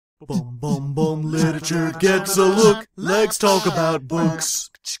Bum bum bum, literature gets a look. Legs talk about books.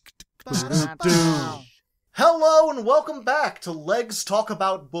 Hello and welcome back to Legs Talk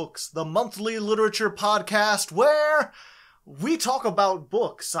About Books, the monthly literature podcast where we talk about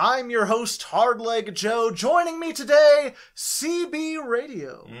books. I'm your host, Hardleg Joe. Joining me today, CB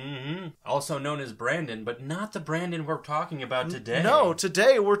Radio. Also known as Brandon, but not the Brandon we're talking about today. No,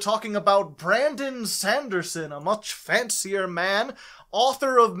 today we're talking about Brandon Sanderson, a much fancier man,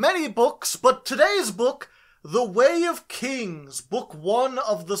 author of many books, but today's book, The Way of Kings, Book 1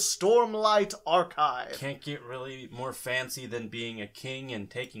 of the Stormlight Archive. Can't get really more fancy than being a king and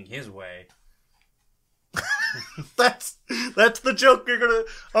taking his way. That's the joke you're gonna...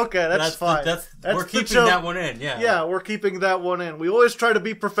 Okay, that's fine. We're keeping that one in, yeah. Yeah, we're keeping that one in. We always try to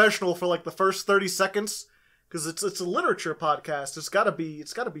be professional for like the first 30 seconds, because it's a literature podcast. It's gotta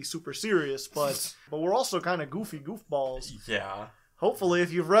be super serious, but we're also kind of goofy goofballs. Yeah. Hopefully,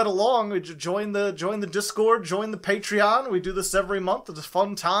 if you've read along, join the Discord, join the Patreon. We do this every month. It's a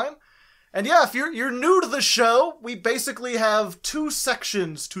fun time. And yeah, if you're new to the show, we basically have two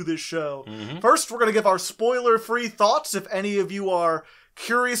sections to this show. First, we're going to give our spoiler-free thoughts. If any of you are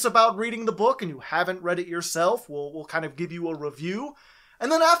curious about reading the book and you haven't read it yourself, we'll kind of give you a review.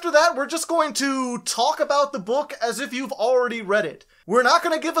 And then after that, we're just going to talk about the book as if you've already read it. We're not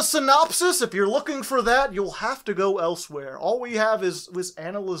going to give a synopsis. If you're looking for that, you'll have to go elsewhere. All we have is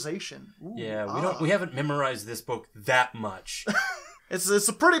analyzation. Ooh, yeah, we haven't memorized this book that much. It's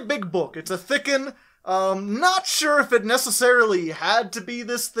a pretty big book. It's a thick one. Not sure if it necessarily had to be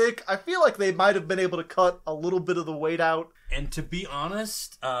this thick. I feel like they might have been able to cut a little bit of the weight out. And to be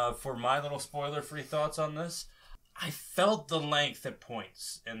honest, for my little spoiler-free thoughts on this, I felt the length at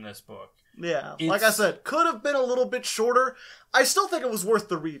points in this book. Yeah, like I said, could have been a little bit shorter. I still think it was worth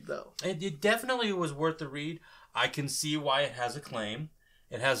the read, though. It definitely was worth the read. I can see why it has acclaim.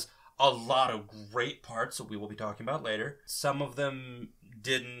 It has a lot of great parts that we will be talking about later. Some of them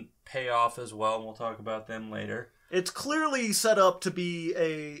didn't pay off as well, and we'll talk about them later. It's clearly set up to be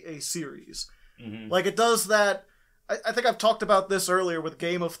a series. Like, it does that... I think I've talked about this earlier with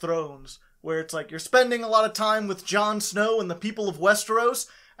Game of Thrones, where it's like you're spending a lot of time with Jon Snow and the people of Westeros,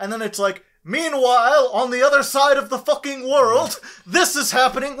 and then it's like, meanwhile, on the other side of the fucking world, this is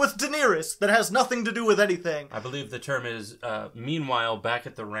happening with Daenerys that has nothing to do with anything. I believe the term is, meanwhile, back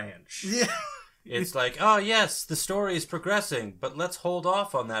at the ranch. Yeah. It's like, oh yes, the story is progressing, but let's hold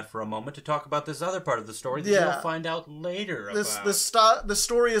off on that for a moment to talk about this other part of the story that you'll find out later about. The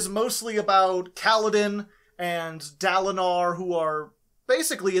story is mostly about Kaladin and Dalinar, who are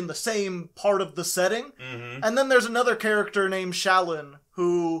basically in the same part of the setting. And then there's another character named Shallan,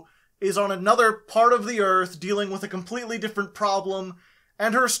 who is on another part of the earth dealing with a completely different problem,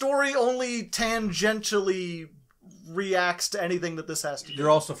 and her story only tangentially reacts to anything that this has to do. You're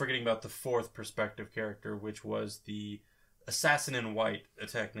also forgetting about the fourth perspective character, which was the assassin in white,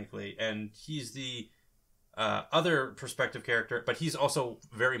 technically, and he's the other perspective character, but he's also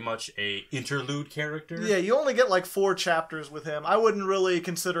very much a interlude character. Yeah, you only get like 4 chapters with him. I wouldn't really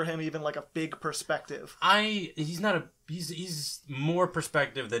consider him even like a big perspective. He's more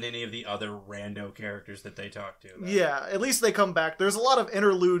perspective than any of the other rando characters that they talk to. Though. Yeah, at least they come back. There's a lot of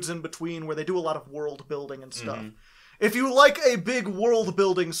interludes in between where they do a lot of world building and stuff. If you like a big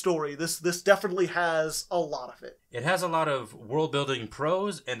world-building story, this definitely has a lot of it. It has a lot of world-building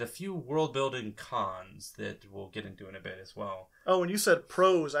pros and a few world-building cons that we'll get into in a bit as well. Oh, when you said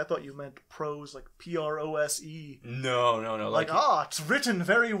pros, I thought you meant prose, like Prose. No. Like, it's written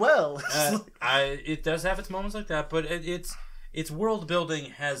very well. It does have its moments like that, but its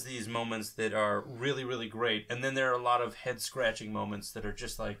world-building has these moments that are really, really great. And then there are a lot of head-scratching moments that are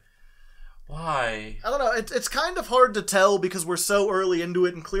just like, why? I don't know. It's kind of hard to tell because we're so early into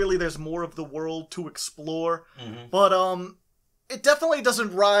it, and clearly there's more of the world to explore. But it definitely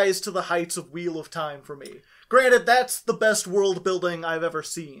doesn't rise to the heights of Wheel of Time for me. Granted, that's the best world building I've ever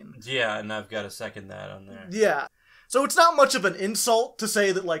seen. Yeah, and I've got to second that on there. Yeah. So it's not much of an insult to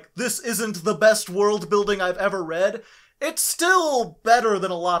say that, like, this isn't the best world building I've ever read. It's still better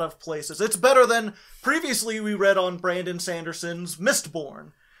than a lot of places. It's better than previously we read on Brandon Sanderson's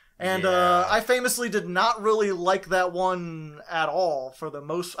Mistborn. And I famously did not really like that one at all for the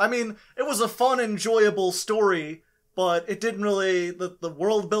most... I mean, it was a fun, enjoyable story, but it didn't really... The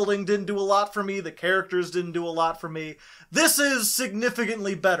world building didn't do a lot for me. The characters didn't do a lot for me. This is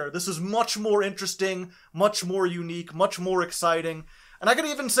significantly better. This is much more interesting, much more unique, much more exciting. And I could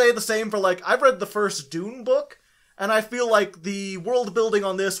even say the same for, like, I've read the first Dune book, and I feel like the world building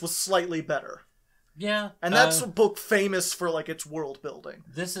on this was slightly better. Yeah. And that's a book famous for, like, its world building.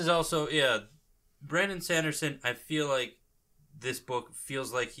 This is also, Brandon Sanderson, I feel like this book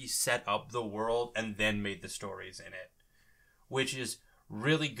feels like he set up the world and then made the stories in it, which is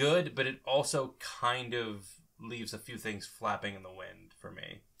really good, but it also kind of leaves a few things flapping in the wind for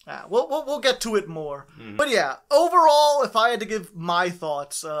me. We'll get to it more. Mm-hmm. But yeah, overall, if I had to give my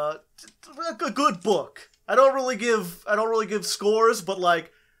thoughts, a good book. I don't really give scores, but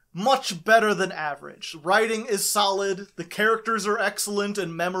like much better than average. Writing is solid, the characters are excellent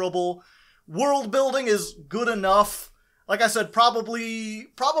and memorable. World building is good enough. Like I said, probably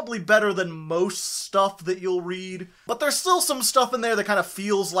better than most stuff that you'll read. But there's still some stuff in there that kind of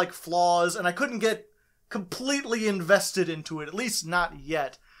feels like flaws, and I couldn't get completely invested into it, at least not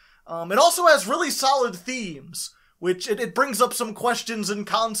yet. It also has really solid themes, which it brings up some questions and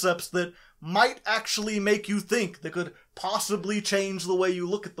concepts that might actually make you think, that could possibly change the way you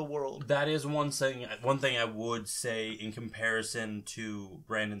look at the world. That is one thing I would say in comparison to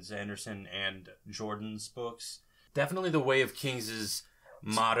Brandon Sanderson and Jordan's books. Definitely the Way of Kings'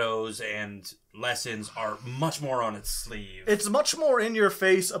 mottos and lessons are much more on its sleeve. It's much more in your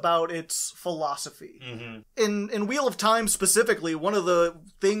face about its philosophy. Mm-hmm. In Wheel of Time specifically, one of the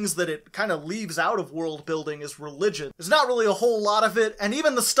things that it kind of leaves out of world building is religion. There's not really a whole lot of it, and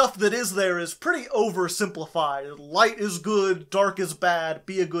even the stuff that is there is pretty oversimplified. Light is good, dark is bad,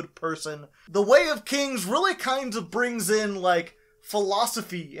 be a good person. The Way of Kings really kind of brings in, like,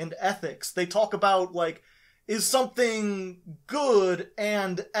 philosophy and ethics. They talk about, like, is something good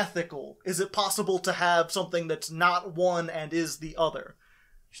and ethical? Is it possible to have something that's not one and is the other?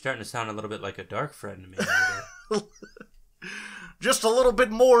 You're starting to sound a little bit like a dark friend to me. Just a little bit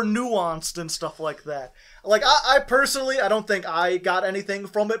more nuanced and stuff like that. Like, I personally, I don't think I got anything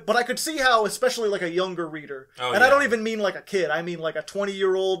from it, but I could see how, especially like a younger reader, I don't even mean like a kid, I mean like a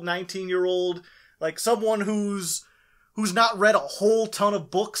 20-year-old, 19-year-old, like someone who's not read a whole ton of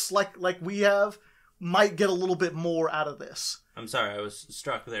books like we have, might get a little bit more out of this. I'm sorry, I was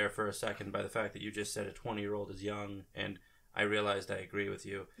struck there for a second by the fact that you just said a 20-year-old is young, and I realized I agree with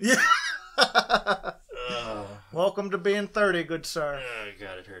you. Yeah. Welcome to being 30, good sir.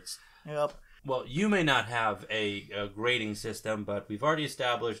 God, it hurts. Yep. Well, you may not have a grading system, but we've already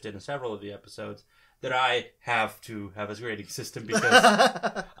established in several of the episodes that I have to have a grading system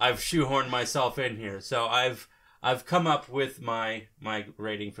because I've shoehorned myself in here. So I've come up with my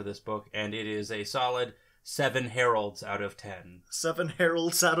rating for this book, and it is a solid 7 heralds out of 10. 7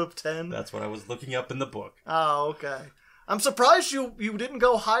 heralds out of 10? That's what I was looking up in the book. Oh, okay. I'm surprised you didn't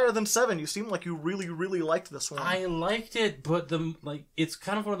go higher than 7. You seem like you really, really liked this one. I liked it, but it's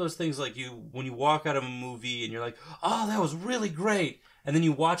kind of one of those things like when you walk out of a movie and you're like, oh, that was really great, and then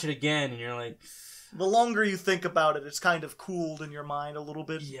you watch it again and you're like, the longer you think about it, it's kind of cooled in your mind a little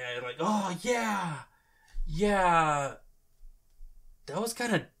bit. Yeah, like, oh, yeah, that was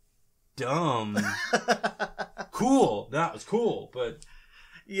kind of dumb. Cool. That was cool, but...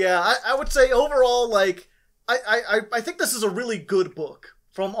 Yeah, I would say overall, like, I think this is a really good book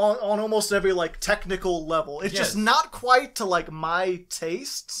from on almost every, like, technical level. It's just not quite to, like, my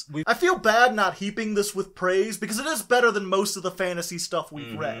tastes. I feel bad not heaping this with praise because it is better than most of the fantasy stuff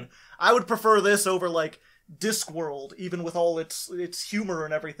we've read. I would prefer this over, like, Discworld, even with all its humor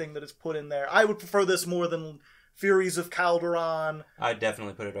and everything that is put in there. I would prefer this more than Furies of Calderon. I'd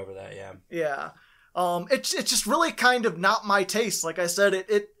definitely put it over that, yeah. Yeah. It's just really kind of not my taste. Like I said,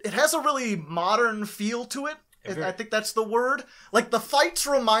 it has a really modern feel to it. I think that's the word. Like, the fights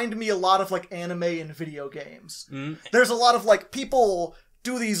remind me a lot of, like, anime and video games. There's a lot of, like, people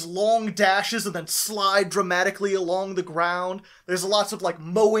do these long dashes and then slide dramatically along the ground. There's lots of, like,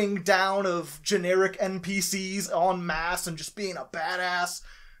 mowing down of generic NPCs en masse and just being a badass.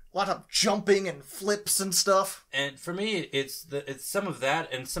 A lot of jumping and flips and stuff. And for me, it's some of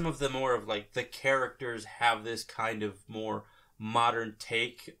that and some of the more of, like, the characters have this kind of more modern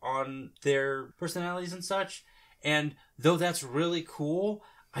take on their personalities and such. And though that's really cool,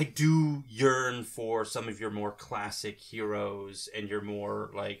 I do yearn for some of your more classic heroes and your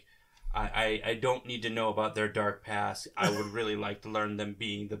more, like, I don't need to know about their dark past. I would really like to learn them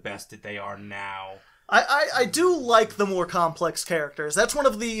being the best that they are now. I do like the more complex characters. That's one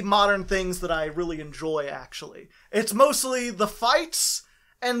of the modern things that I really enjoy, actually. It's mostly the fights,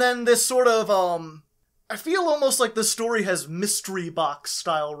 and then this sort of, I feel almost like the story has mystery box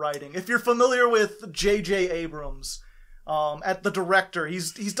style writing. If you're familiar with J.J. Abrams, at the director,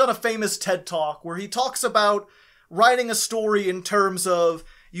 he's done a famous TED Talk where he talks about writing a story in terms of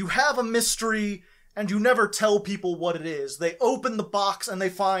you have a mystery and you never tell people what it is. They open the box and they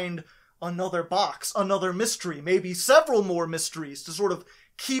find another box, another mystery, maybe several more mysteries to sort of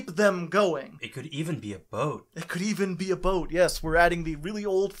keep them going. It could even be a boat. It could even be a boat, yes. We're adding the really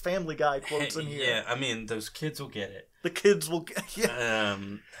old Family Guy quotes in here. Yeah, I mean, those kids will get it. The kids will get... Yeah.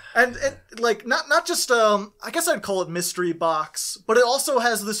 And like, not just, I guess I'd call it mystery box, but it also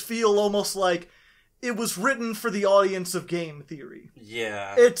has this feel almost like it was written for the audience of game theory.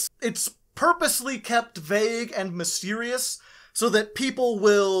 Yeah. It's purposely kept vague and mysterious so that people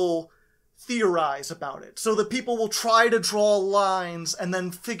will theorize about it, so that people will try to draw lines and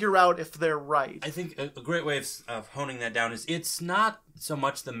then figure out if they're right. I think a great way of honing that down is it's not so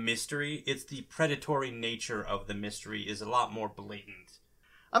much the mystery, it's the predatory nature of the mystery is a lot more blatant.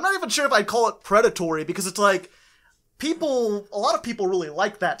 I'm not even sure if I'd call it predatory, because it's like, a lot of people really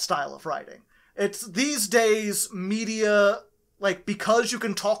like that style of writing. It's, these days, media, like, because you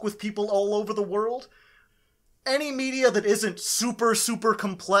can talk with people all over the world, any media that isn't super, super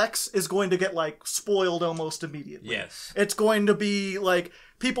complex is going to get, like, spoiled almost immediately. Yes. It's going to be, like,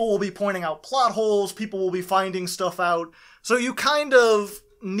 people will be pointing out plot holes, people will be finding stuff out. So you kind of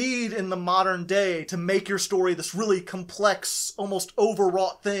need, in the modern day, to make your story this really complex, almost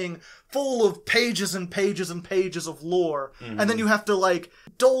overwrought thing, full of pages and pages and pages of lore. Mm-hmm. And then you have to, like,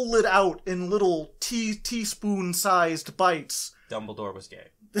 dole it out in little teaspoon-sized bites. Dumbledore was gay.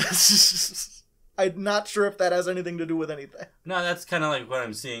 I'm not sure if that has anything to do with anything. No, that's kind of like what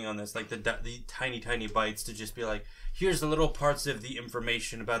I'm seeing on this, like the tiny, tiny bites to just be like, here's the little parts of the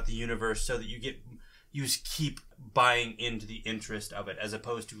information about the universe so that you keep buying into the interest of it, as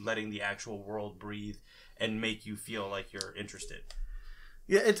opposed to letting the actual world breathe and make you feel like you're interested.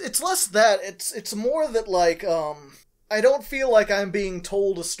 Yeah, it's less that. It's more that, like, I don't feel like I'm being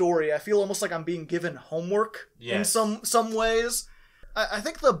told a story. I feel almost like I'm being given homework in some ways. I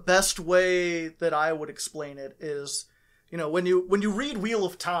think the best way that I would explain it is, you know, when you read Wheel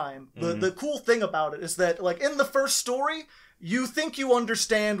of Time, the cool thing about it is that, like, in the first story, you think you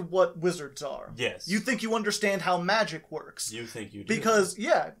understand what wizards are. Yes. You think you understand how magic works. You think you do. Because,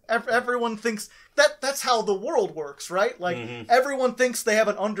 yeah, everyone thinks that's how the world works, right? Like, everyone thinks they have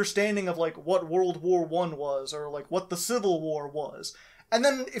an understanding of, like, what World War I was, or, like, what the Civil War was. And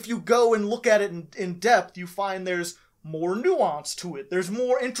then if you go and look at it in depth, you find there's more nuance to it. There's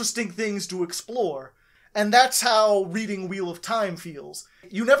more interesting things to explore. And that's how reading Wheel of Time feels.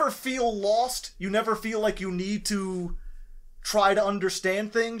 You never feel lost. You never feel like you need to try to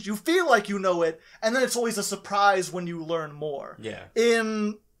understand things. You feel like you know it, and then it's always a surprise when you learn more. Yeah.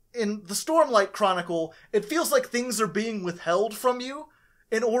 In the Stormlight Chronicle, it feels like things are being withheld from you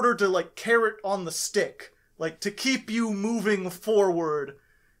in order to, like, carrot on the stick. Like, to keep you moving forward.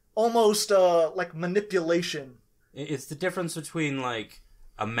 Almost, like, manipulation. It's the difference between, like,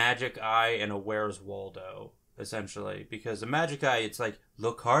 a magic eye and a Where's Waldo, essentially. Because a magic eye, it's like,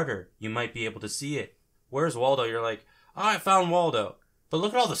 look harder. You might be able to see it. Where's Waldo? You're like, oh, I found Waldo. But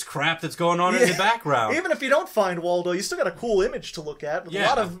look at all this crap that's going on in the background. Even if you don't find Waldo, you still got a cool image to look at with a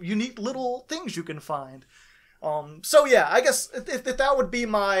lot of unique little things you can find. So yeah, I guess if that would be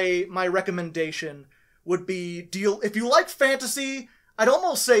my recommendation, would be if you like fantasy, I'd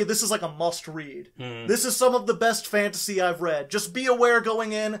almost say this is like a must-read. This is some of the best fantasy I've read. Just be aware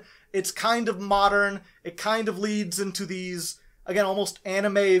going in, it's kind of modern, it kind of leads into these, again, almost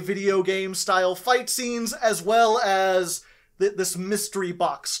anime video game style fight scenes, as well as this mystery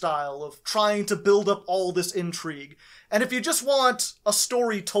box style of trying to build up all this intrigue. And if you just want a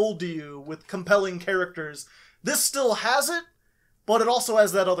story told to you with compelling characters, this still has it, but it also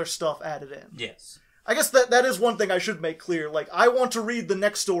has that other stuff added in. Yes. I guess that is one thing I should make clear. Like, I want to read the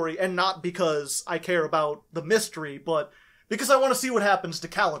next story, and not because I care about the mystery, but because I want to see what happens to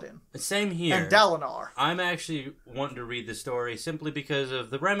Kaladin. Same here. And Dalinar. I'm actually wanting to read the story simply because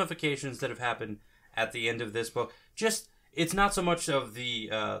of the ramifications that have happened at the end of this book. Just, it's not so much of the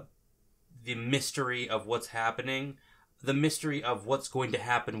mystery of what's happening, the mystery of what's going to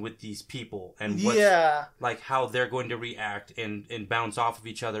happen with these people and like how they're going to react and bounce off of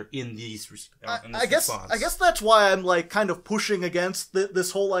each other in these response. I guess that's why I'm, like, kind of pushing against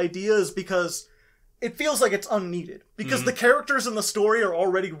this whole idea, is because it feels like it's unneeded. Because the characters in the story are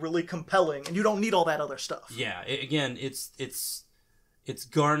already really compelling, and you don't need all that other stuff. Yeah, it's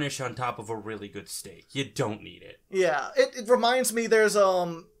garnish on top of a really good steak. You don't need it. Yeah, it reminds me, there's,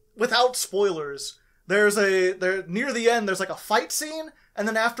 without spoilers, near the end, there's, like, a fight scene, and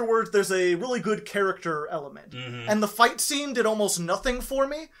then afterwards there's a really good character element. And the fight scene did almost nothing for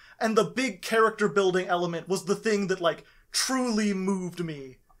me, and the big character building element was the thing that, like, truly moved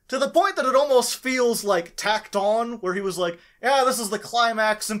me. To the point that it almost feels, like, tacked on, where he was like, yeah, this is the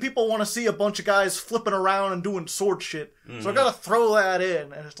climax, and people want to see a bunch of guys flipping around and doing sword shit, so I gotta throw that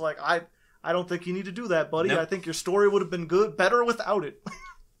in. And it's like, I don't think you need to do that, buddy. Nope. I think your story would have been better without it.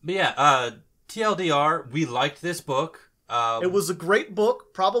 But yeah, TLDR, we liked this book. It was a great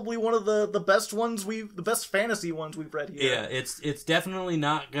book, probably one of the best ones the best fantasy ones we've read here. Yeah, it's definitely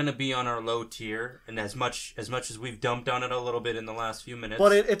not going to be on our low tier, and as much as we've dumped on it a little bit in the last few minutes.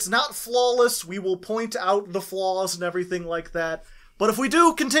 But it's not flawless. We will point out the flaws and everything like that. But if we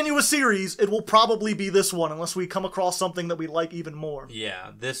do continue a series, it will probably be this one, unless we come across something that we like even more.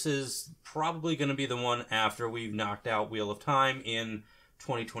 Yeah, this is probably going to be the one after we've knocked out Wheel of Time in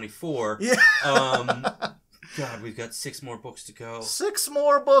 2024. Yeah. God, we've got 6 more books to go. 6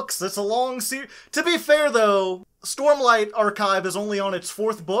 more books. That's a long series. To be fair, though, Stormlight Archive is only on its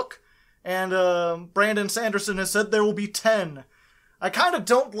 4th book, and Brandon Sanderson has said there will be 10. I kind of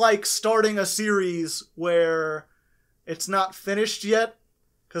don't like starting a series where it's not finished yet,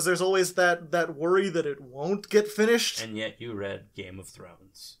 because there's always that worry that it won't get finished. And yet you read Game of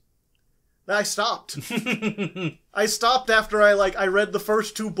Thrones. I stopped. I stopped after I read the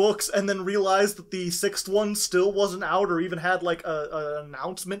first 2 books and then realized that the 6th one still wasn't out or even had like an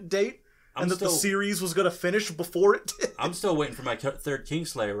announcement date, and that the series was going to finish before it did. I'm still waiting for my 3rd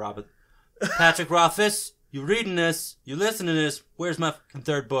Kingslayer, Robert. Patrick Rothfuss, you reading this, you listening to this, where's my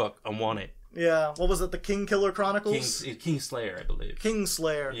 3rd book? I want it. Yeah, what was it, the King Killer Chronicles? Kingslayer, I believe.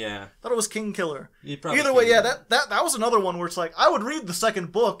 Kingslayer. Yeah. Thought it was King Killer. Either way, yeah, that was another one where it's like, I would read the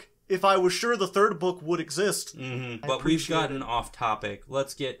 2nd book if I was sure the 3rd book would exist. Mm-hmm. But we've gotten off topic.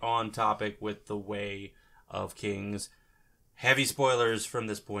 Let's get on topic with The Way of Kings. Heavy spoilers from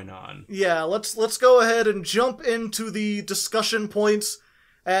this point on. Yeah, let's go ahead and jump into the discussion points.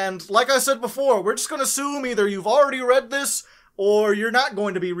 And like I said before, we're just going to assume either you've already read this or you're not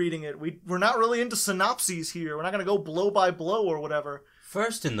going to be reading it. We're not really into synopses here. We're not going to go blow by blow or whatever.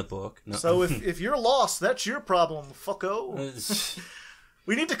 First in the book. No. So if you're lost, that's your problem, fucko.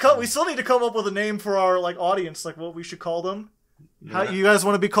 We still need to come up with a name for our audience, like what we should call them. How you guys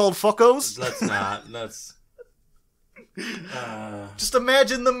want to be called fuckos? Let's not. Let's. Just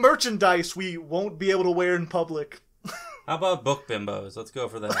imagine the merchandise we won't be able to wear in public. How about book bimbos? Let's go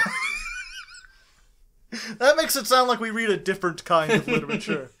for that. That makes it sound like we read a different kind of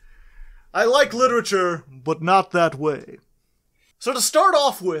literature. I like literature, but not that way. So to start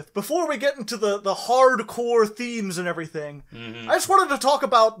off with, before we get into the hardcore themes and everything, I just wanted to talk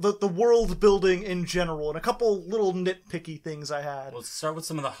about the world building in general and a couple little nitpicky things I had. Let's start with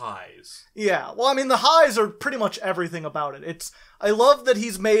some of the highs. Yeah, well, I mean, the highs are pretty much everything about it. I love that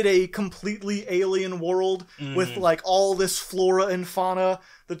he's made a completely alien world with all this flora and fauna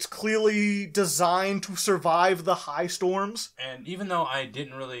that's clearly designed to survive the high storms. And even though I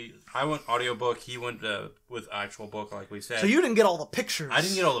went audiobook, he went with actual book, like we said. So you didn't get all the pictures. I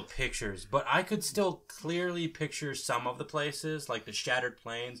didn't get all the pictures, but I could still clearly picture some of the places, like the Shattered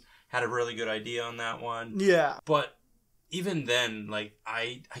Plains. Had a really good idea on that one. Yeah. But even then,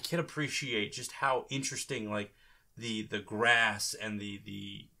 I can appreciate just how interesting, the grass and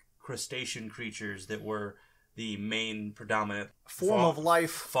the crustacean creatures that were the main predominant form of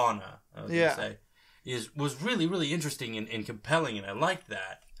life fauna, I was gonna say, was really, really interesting and compelling, and I liked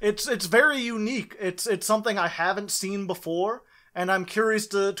that. It's very unique. It's something I haven't seen before, and I'm curious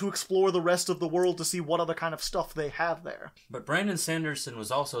to explore the rest of the world to see what other kind of stuff they have there. But Brandon Sanderson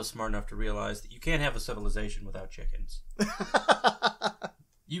was also smart enough to realize that you can't have a civilization without chickens.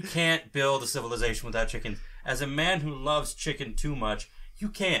 You can't build a civilization without chickens. As a man who loves chicken too much, you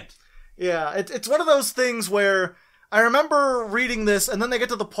can't. Yeah, it's one of those things where I remember reading this, and then they get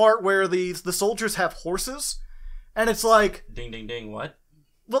to the part where the soldiers have horses, and it's like... Ding, ding, ding, what?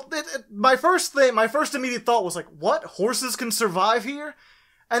 Well, my first immediate thought was like, what? Horses can survive here?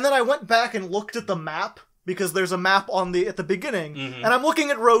 And then I went back and looked at the map, because there's a map at the beginning, and I'm looking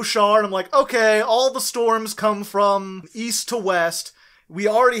at Roshar, and I'm like, okay, all the storms come from east to west. We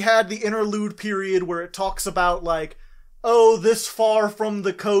already had the interlude period where it talks about, oh, this far from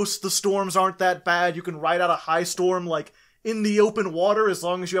the coast, the storms aren't that bad. You can ride out a high storm, in the open water, as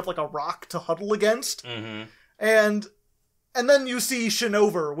long as you have, a rock to huddle against. Mm-hmm. And then you see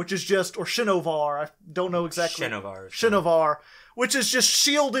Shinovar, which is just, or Shinovar, I don't know exactly. Shinovar, which is just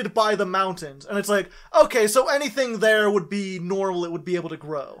shielded by the mountains. And it's like, okay, so anything there would be normal, it would be able to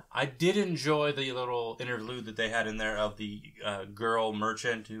grow. I did enjoy the little interlude that they had in there of the girl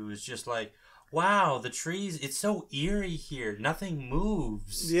merchant who was just like, wow, the trees, it's so eerie here. Nothing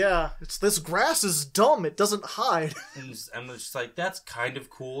moves. Yeah, this grass is dumb. It doesn't hide. And I'm just like, that's kind of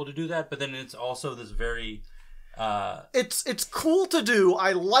cool to do that, but then it's also this very... It's cool to do.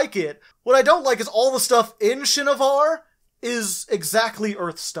 I like it. What I don't like is all the stuff in Shinovar is exactly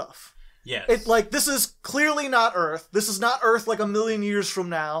Earth stuff. Yes. This is clearly not Earth. This is not Earth a million years from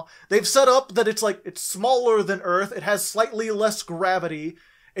now. They've set up that it's smaller than Earth. It has slightly less gravity.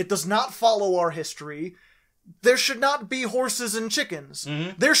 It does not follow our history. there should not be horses and chickens.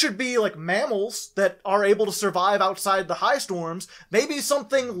 Mm-hmm. There should be, like, mammals that are able to survive outside the high storms. Maybe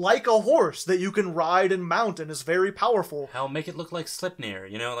something like a horse that you can ride and mount and is very powerful. Hell, make it look like Slipnir,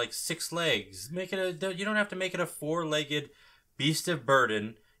 you know, like 6 legs. Make it you don't have to make it a 4-legged beast of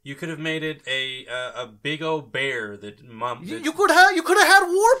burden. You could have made it a big old bear that You could have had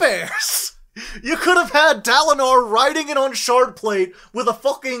war bears. You could have had Dalinar riding it on Shardplate with a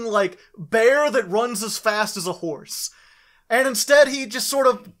fucking, like, bear that runs as fast as a horse. And instead he just sort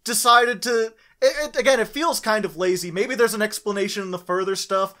of decided to... Again, it feels kind of lazy. Maybe there's an explanation in the further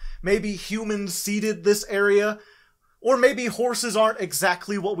stuff. Maybe humans seeded this area. Or maybe horses aren't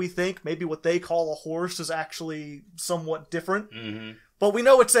exactly what we think. Maybe what they call a horse is actually somewhat different. Mm-hmm. But we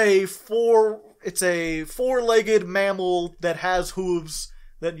know it's a four-legged mammal that has hooves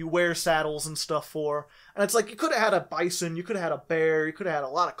that you wear saddles and stuff for. And it's like, you could have had a bison, you could have had a bear, you could have had a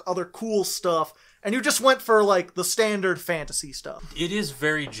lot of other cool stuff, and you just went for, like, the standard fantasy stuff. It is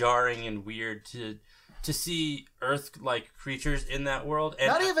very jarring and weird to see Earth-like creatures in that world. And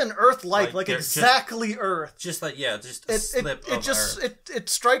not even Earth-like, like exactly Earth. Just like, yeah, just a slip of Earth. It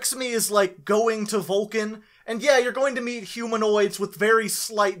strikes me as, like, going to Vulcan. And yeah, you're going to meet humanoids with very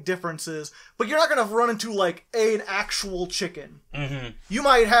slight differences, but you're not going to run into, like, an actual chicken.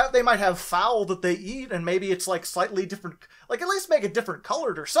 Mm-hmm. They might have fowl that they eat, and maybe it's, like, slightly different, like, at least make it different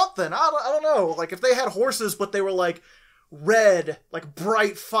colored or something. I don't know. Like, if they had horses, but they were, like, red, like,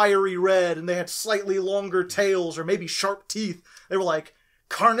 bright, fiery red, and they had slightly longer tails, or maybe sharp teeth, they were, like,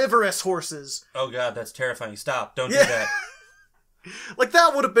 carnivorous horses. Oh god, that's terrifying. Stop. Don't do that. Like,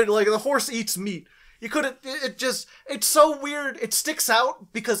 that would have been, like, the horse eats meat. You couldn't, it's so weird. It sticks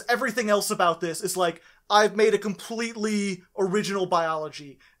out because everything else about this is like, I've made a completely original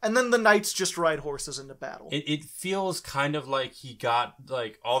biology. And then the knights just ride horses into battle. It feels kind of like he got,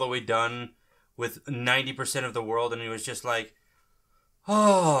 like, all the way done with 90% of the world, and he was just like,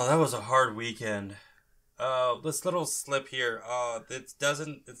 oh, that was a hard weekend. This little slip here, it's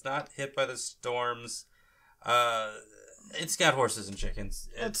not hit by the storms. It's got horses and chickens.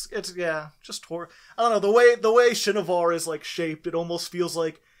 It's just I don't know, the way Shinovar is, like, shaped, it almost feels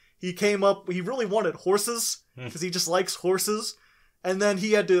like he really wanted horses, because he just likes horses, and then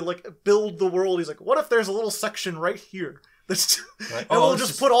he had to, like, build the world. He's like, what if there's a little section right here that's like, and we'll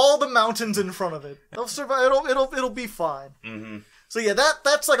just put all the mountains in front of it. They'll survive. It'll be fine. Mm-hmm. So yeah,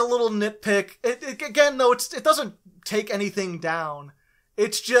 that's like a little nitpick. Again, though, it doesn't take anything down.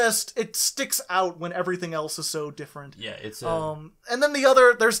 It's just, it sticks out when everything else is so different. Yeah, it's and then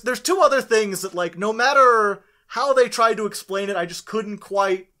there's 2 other things that, like, no matter how they tried to explain it, I just couldn't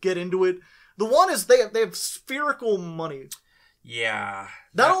quite get into it. The one is they have spherical money. Yeah.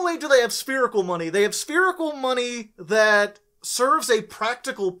 Not only do they have spherical money that serves a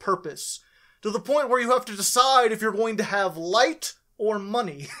practical purpose, to the point where you have to decide if you're going to have light or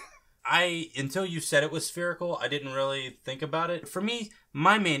money. Until you said it was spherical, I didn't really think about it. For me,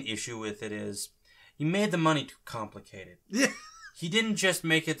 my main issue with it is, he made the money too complicated. Yeah. He didn't just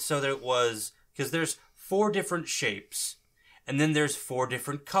make it so that it was, because there's 4 different shapes, and then there's 4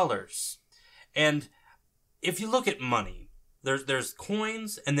 different colors. And if you look at money, there's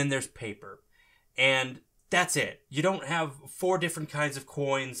coins, and then there's paper. And that's it. You don't have 4 different kinds of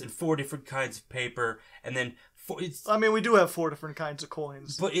coins and 4 different kinds of paper, and then we do have 4 different kinds of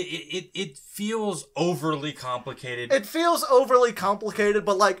coins. But it feels overly complicated. It feels overly complicated,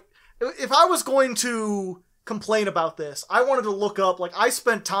 but, like, if I was going to complain about this, I wanted to look up, like, I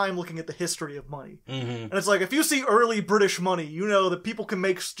spent time looking at the history of money. Mm-hmm. And it's like, if you see early British money, you know that people can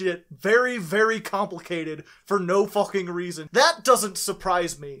make shit very, very complicated for no fucking reason. That doesn't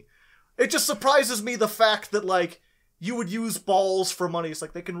surprise me. It just surprises me the fact that, like, you would use balls for money. It's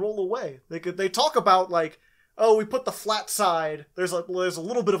like, they can roll away. They talk about, like, oh, we put the flat side. There's a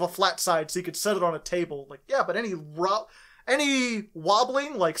little bit of a flat side, so you could set it on a table. Like, yeah, but any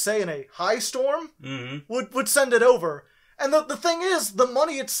wobbling, like, say, in a high storm, would send it over. And the thing is, the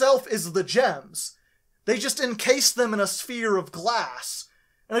money itself is the gems. They just encase them in a sphere of glass.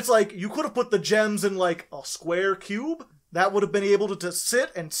 And it's like, you could have put the gems in, like, a square cube. That would have been able to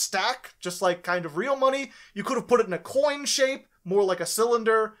sit and stack, just like kind of real money. You could have put it in a coin shape, more like a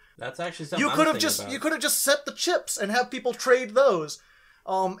cylinder. That's actually something you could have just set the chips and have people trade those.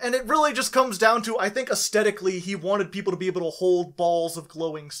 And it really just comes down to, I think aesthetically, he wanted people to be able to hold balls of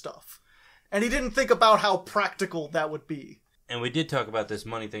glowing stuff. And he didn't think about how practical that would be. And we did talk about this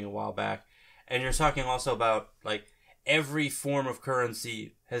money thing a while back. And you're talking also about, like, every form of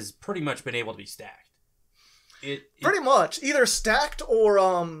currency has pretty much been able to be stacked. Pretty much. Either stacked or,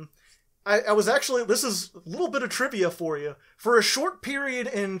 I was actually, this is a little bit of trivia for you. For a short period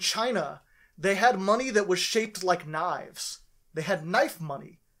in China, they had money that was shaped like knives. They had knife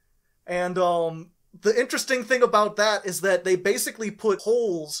money. And the interesting thing about that is that they basically put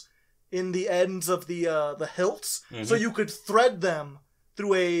holes in the ends of the hilts, so you could thread them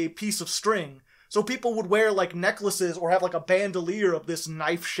through a piece of string. So people would wear, like, necklaces or have, like, a bandolier of this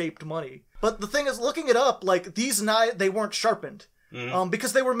knife-shaped money. But the thing is, looking it up, like, these knives, they weren't sharpened.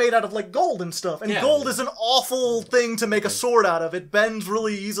 Because they were made out of, like, gold and stuff. And gold is an awful thing to make a sword out of. It bends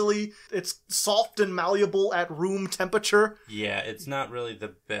really easily. It's soft and malleable at room temperature. Yeah, it's not really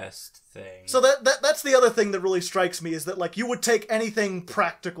the best thing. So that's the other thing that really strikes me, is that, like, you would take anything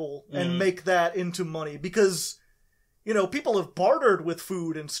practical and make that into money. Because, you know, people have bartered with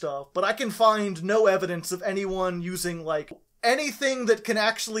food and stuff, but I can find no evidence of anyone using, like, anything that can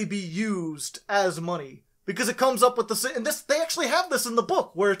actually be used as money. Because it comes up with and this, they actually have this in the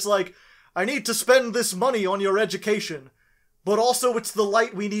book, where it's like, I need to spend this money on your education, but also it's the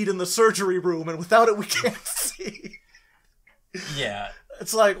light we need in the surgery room, and without it we can't see. Yeah.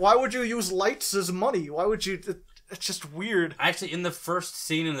 It's like, why would you use lights as money? Why would you... It's just weird. Actually, in the first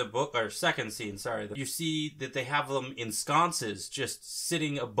scene in the book, or second scene, sorry, you see that they have them in sconces just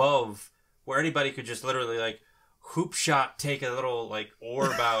sitting above, where anybody could just literally, like, hoop shot, take a little, like,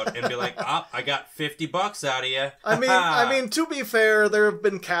 orb out and be like, I got $50 out of you. I mean, to be fair, there have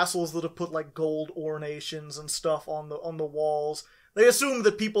been castles that have put, like, gold ornations and stuff on the walls. They assume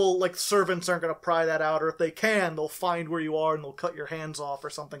that people, like, servants aren't going to pry that out, or if they can, they'll find where you are and they'll cut your hands off or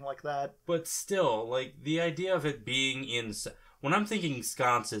something like that. But still, like, the idea of it being in... When I'm thinking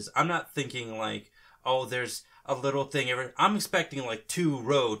sconces, I'm not thinking, like, oh, there's a little thing I'm expecting, like, two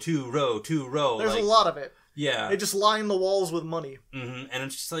row. There's like, a lot of it. Yeah. They just line the walls with money. And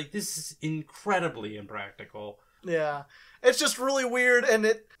it's just like, this is incredibly impractical. Yeah. It's just really weird,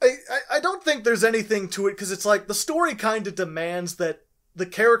 and I don't think there's anything to it, because it's like, the story kind of demands that the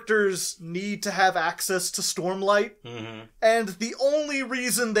characters need to have access to Stormlight, and the only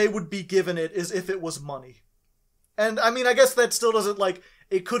reason they would be given it is if it was money. And, I mean, I guess that still doesn't, like,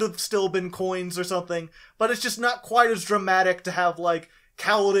 it could have still been coins or something, but it's just not quite as dramatic to have, like,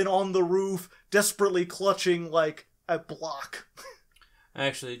 Kaladin on the roof, desperately clutching, like, a block.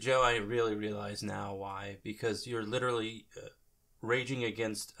 Actually, Joe, I really realize now why. Because you're literally raging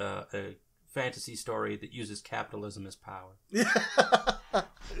against a fantasy story that uses capitalism as power. Yeah.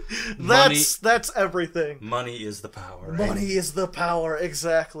 That's everything. Money is the power. Right? Money is the power,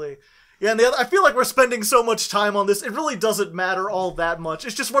 exactly. Yeah, and I feel like we're spending so much time on this, it really doesn't matter all that much.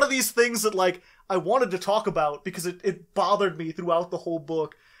 It's just one of these things that, like, I wanted to talk about because it bothered me throughout the whole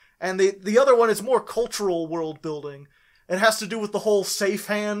book. And the other one is more cultural world building. It has to do with the whole safe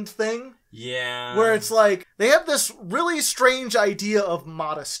hand thing. Yeah. Where it's like, they have this really strange idea of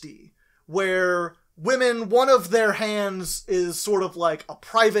modesty, where women, one of their hands is sort of like a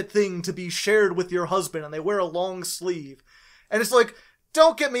private thing to be shared with your husband, and they wear a long sleeve. And it's like,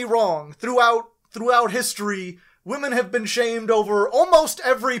 don't get me wrong, throughout history, women have been shamed over almost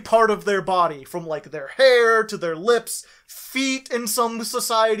every part of their body, from, like, their hair to their lips, feet in some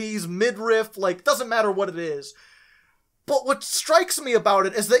societies, midriff, like, doesn't matter what it is. But what strikes me about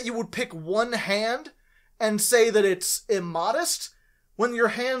it is that you would pick one hand and say that it's immodest when your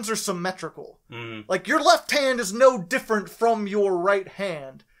hands are symmetrical. Like, your left hand is no different from your right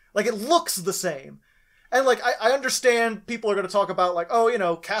hand. Like, it looks the same. And, like, I understand people are going to talk about, like, oh, you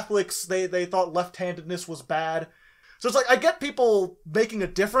know, Catholics, they thought left-handedness was bad. So it's like, I get people making a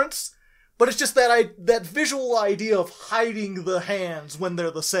difference, but it's just that visual idea of hiding the hands when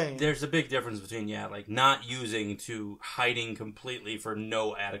they're the same. There's a big difference between, like, not using to hiding completely for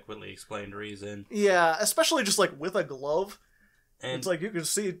no adequately explained reason. Yeah, especially just, like, with a glove. And it's like, you can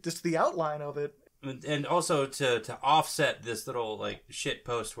see just the outline of it. And also, to offset this little, like, shit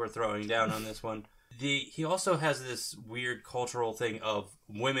post we're throwing down on this one, he also has this weird cultural thing of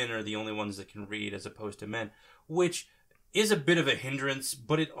women are the only ones that can read as opposed to men, which is a bit of a hindrance,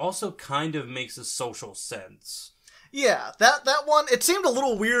 but it also kind of makes a social sense. Yeah, that one, it seemed a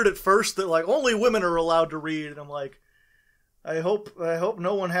little weird at first that, like, only women are allowed to read, and I'm like, I hope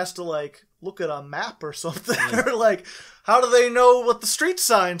no one has to, like, look at a map or something, or, like, how do they know what the street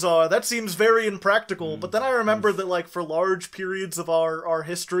signs are? That seems very impractical. But then I remember that, like, for large periods of our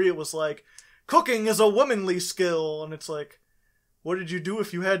history, it was like, cooking is a womanly skill, and it's like, what did you do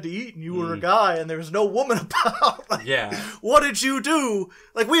if you had to eat and you were a guy and there was no woman about? Like, yeah. What did you do?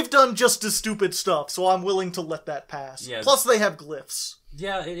 Like, we've done just as stupid stuff, so I'm willing to let that pass. Yeah. Plus, they have glyphs.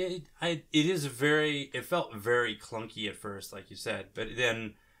 Yeah, it felt very clunky at first, like you said, but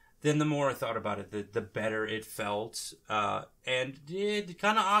then the more I thought about it, the better it felt, and it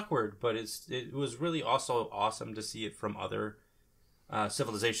kind of awkward, but it was really also awesome to see it from other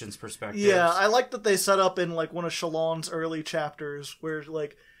civilization's perspective. Yeah, I like that they set up in, like, one of Shalon's early chapters where,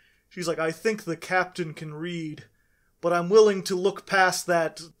 like, she's like, I think the captain can read, but I'm willing to look past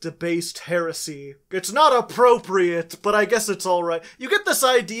that debased heresy. It's not appropriate, but I guess it's alright. You get this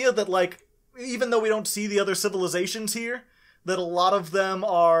idea that, like, even though we don't see the other civilizations here, that a lot of them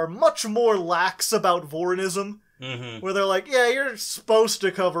are much more lax about Vorinism. Mm-hmm. Where they're like, yeah, you're supposed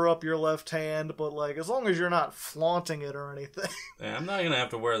to cover up your left hand, but, like, as long as you're not flaunting it or anything. Yeah, I'm not gonna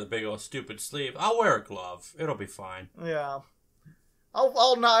have to wear the big old stupid sleeve. I'll wear a glove. It'll be fine. Yeah.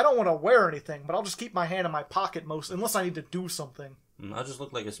 I'll not, I don't want to wear anything, but I'll just keep my hand in my pocket unless I need to do something. I'll just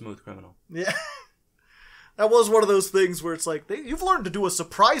look like a smooth criminal. Yeah. That was one of those things where it's like, you've learned to do a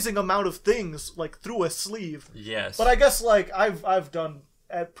surprising amount of things, like, through a sleeve. Yes. But I guess, like, I've done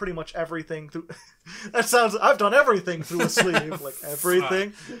pretty much everything through... I've done everything through a sleeve, like,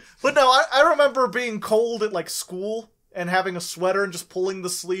 everything. But no, I remember being cold at, like, school and having a sweater and just pulling the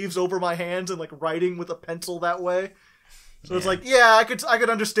sleeves over my hands and, like, writing with a pencil that way. So it's like, yeah, I could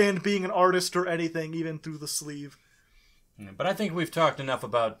understand being an artist or anything, even through the sleeve. But I think we've talked enough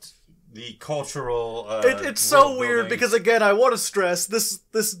about the cultural it's so weird because, again, I want to stress, this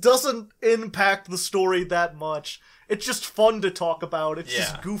doesn't impact the story that much. It's just fun to talk about. It's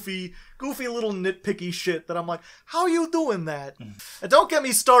just goofy little nitpicky shit that I'm like, how are you doing that? And don't get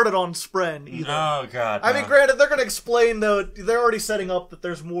me started on Spren either. Oh, God. I mean, granted, they're going to explain, though, they're already setting up that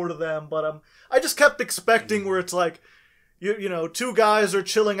there's more to them, but I just kept expecting where it's like, you know, two guys are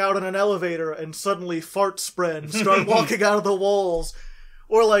chilling out in an elevator and suddenly fart Spren start walking out of the walls.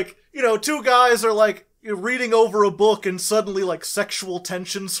 Or, like, you know, two guys are, like, reading over a book and suddenly, like, sexual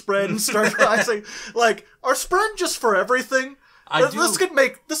tension Spren start rising. Like, are Spren just for everything? This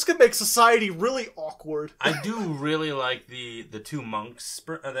could make society really awkward. I do really like the two monks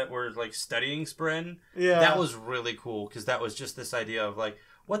that were, like, studying Spren. Yeah. That was really cool, because that was just this idea of, like,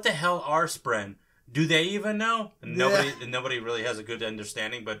 what the hell are Spren? Do they even know? And nobody really has a good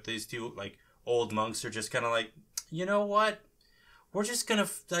understanding, but these two, like, old monks are just kind of like, you know what? We're just gonna,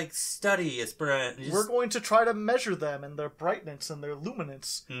 like, study Spren. We're going to try to measure them and their brightness and their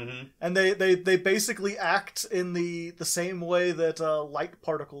luminance. Mm-hmm. And they basically act in the same way that light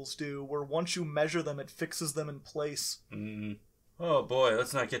particles do, where once you measure them, it fixes them in place. Mm-hmm. Oh boy,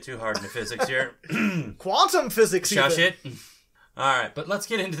 let's not get too hard into physics here. Quantum physics, Shush it. Alright, but let's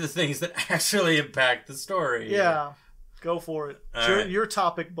get into the things that actually impact the story. Yeah. Go for it. Your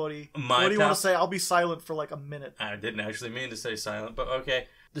topic, buddy. What do you want to say? I'll be silent for like a minute. I didn't actually mean to say silent, but okay.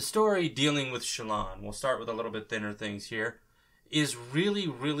 The story dealing with Shalon, we'll start with a little bit thinner things here, is really,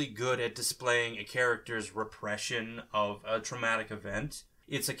 really good at displaying a character's repression of a traumatic event.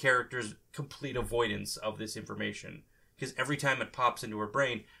 It's a character's complete avoidance of this information. Because every time it pops into her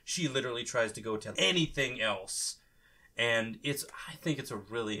brain, she literally tries to go to anything else. And I think it's a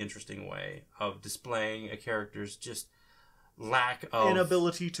really interesting way of displaying a character's just lack of...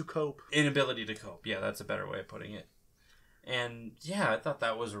 Inability to cope. Yeah, that's a better way of putting it. And, yeah, I thought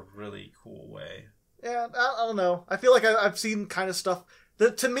that was a really cool way. Yeah, I don't know. I feel like I've seen kind of stuff...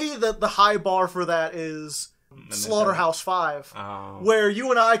 To me, the high bar for that is Slaughterhouse 5. Where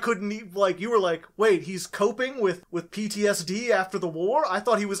you and I couldn't... Like, you were like, wait, he's coping with PTSD after the war? I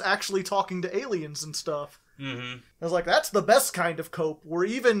thought he was actually talking to aliens and stuff. Mm-hmm. I was like, that's the best kind of cope, where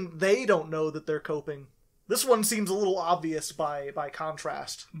even they don't know that they're coping. This one seems a little obvious by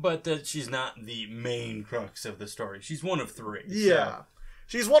contrast. But that she's not the main crux of the story. She's one of three. Yeah. So.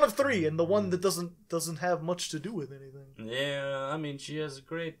 She's one of three, and the one that doesn't have much to do with anything. Yeah, I mean, she has a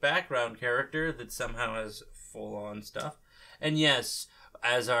great background character that somehow has full-on stuff. And yes,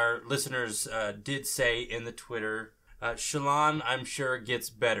 as our listeners did say in the Twitter... Shalon, I'm sure, gets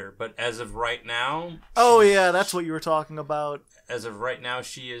better, but as of right now... Oh, yeah, that's what you were talking about. As of right now,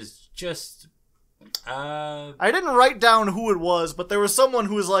 she is just... I didn't write down who it was, but there was someone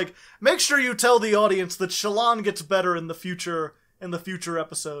who was like, make sure you tell the audience that Shalon gets better in the future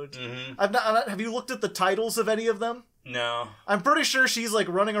episodes. Mm-hmm. Have you looked at the titles of any of them? No. I'm pretty sure she's, like,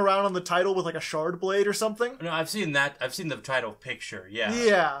 running around on the title with, like, a shard blade or something. No, I've seen that. I've seen the title picture, yeah.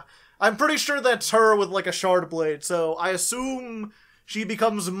 Yeah. I'm pretty sure that's her with, like, a shard blade, so I assume she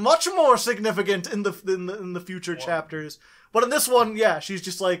becomes much more significant in the future chapters. But in this one, yeah, she's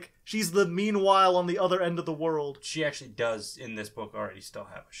just like, she's the meanwhile on the other end of the world. She actually does, in this book, already still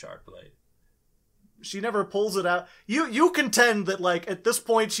have a shard blade. She never pulls it out. You contend that, like, at this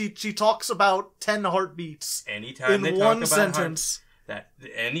point, she talks about 10 heartbeats anytime in one sentence.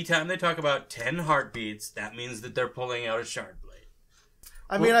 Anytime they talk about 10 heartbeats, that means that they're pulling out a shard blade.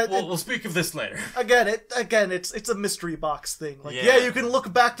 I mean, we'll speak of this later. Again, it's a mystery box thing. Like, yeah, you can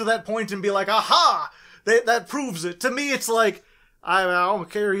look back to that point and be like, aha, that proves it. To me, it's like, I don't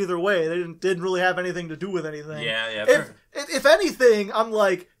care either way. They didn't really have anything to do with anything. Yeah. If anything, I'm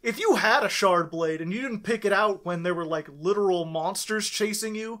like, if you had a shard blade and you didn't pick it out when there were like literal monsters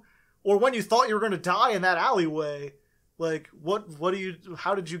chasing you, or when you thought you were going to die in that alleyway, like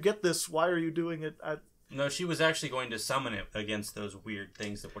how did you get this? Why are you doing it? No, she was actually going to summon it against those weird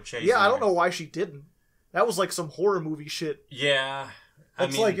things that were chasing Yeah, I don't her. know why she didn't. That was like some horror movie shit. Yeah.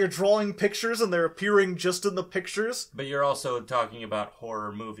 It's like you're drawing pictures and they're appearing just in the pictures. But you're also talking about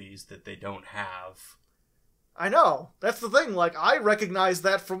horror movies that they don't have. I know. That's the thing. Like, I recognize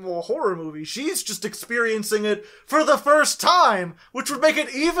that from a horror movie. She's just experiencing it for the first time, which would make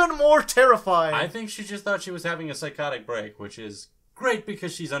it even more terrifying. I think she just thought she was having a psychotic break, which is great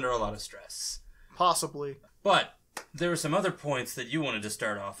because she's under a lot of stress. Possibly. But there were some other points that you wanted to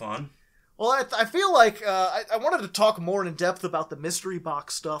start off on. Well, I feel like I wanted to talk more in depth about the mystery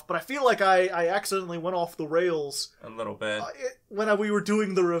box stuff, but I feel like I accidentally went off the rails A little bit. When we were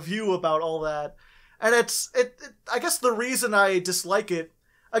doing the review about all that. And I guess the reason I dislike it,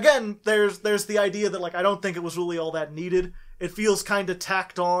 again, there's the idea that like I don't think it was really all that needed. It feels kind of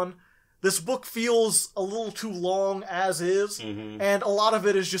tacked on. This book feels a little too long as is, and a lot of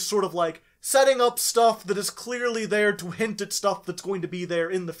it is just sort of like setting up stuff that is clearly there to hint at stuff that's going to be there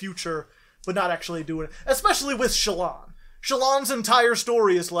in the future, but not actually doing it. Especially with Shallan. Shallan's entire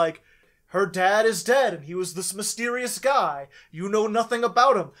story is like, her dad is dead, and he was this mysterious guy. You know nothing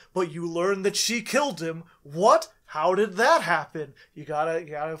about him, but you learn that she killed him. What? How did that happen? You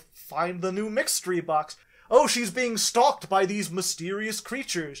gotta find the new mystery box. Oh, she's being stalked by these mysterious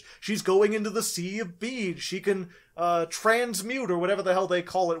creatures. She's going into the Sea of Beads. She can transmute, or whatever the hell they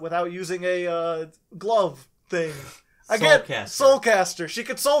call it, without using a glove thing. Soulcaster. She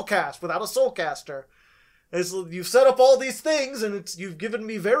could soulcast without a soulcaster. You've set up all these things, and you've given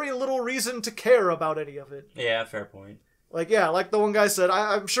me very little reason to care about any of it. Yeah, fair point. Like the one guy said,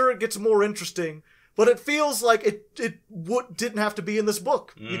 I'm sure it gets more interesting, but it feels like it didn't have to be in this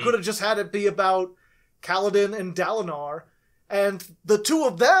book. You could have just had it be about Kaladin and Dalinar, and the two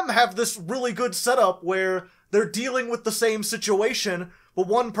of them have this really good setup where they're dealing with the same situation, but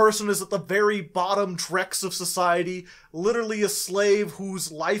one person is at the very bottom dregs of society, literally a slave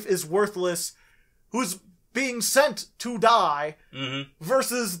whose life is worthless, who's being sent to die,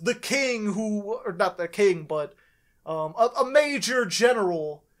 versus the king or not the king, but a major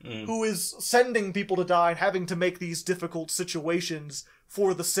general who is sending people to die and having to make these difficult situations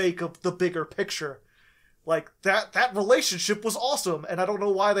for the sake of the bigger picture. Like, that relationship was awesome, and I don't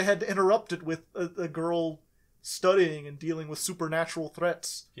know why they had to interrupt it with a girl studying and dealing with supernatural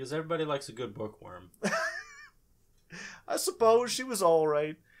threats. Because everybody likes a good bookworm. I suppose she was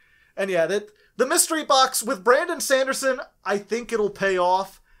alright. And yeah, the mystery box with Brandon Sanderson, I think it'll pay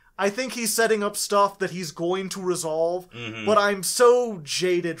off. I think he's setting up stuff that he's going to resolve, but I'm so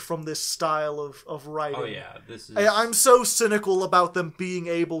jaded from this style of writing. Oh yeah, I'm so cynical about them being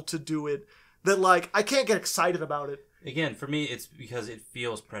able to do it that, like, I can't get excited about it. Again, for me, it's because it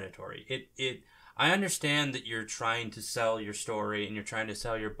feels predatory. I understand that you're trying to sell your story and you're trying to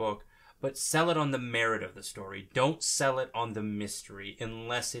sell your book, but sell it on the merit of the story. Don't sell it on the mystery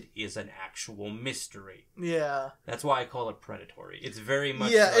unless it is an actual mystery. Yeah. That's why I call it predatory. It's very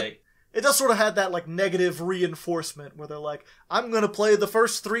much like... It does sort of have that, like, negative reinforcement where they're like, I'm going to play the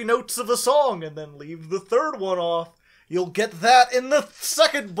first 3 notes of a song and then leave the third one off. You'll get that in the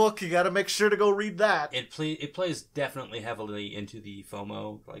second book. You got to make sure to go read that. It plays definitely heavily into the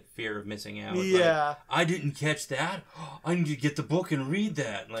FOMO, like fear of missing out. Yeah. Like, I didn't catch that. I need to get the book and read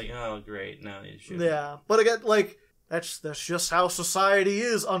that. Like, oh, great. No, you shouldn't. Yeah. But again, like, that's just how society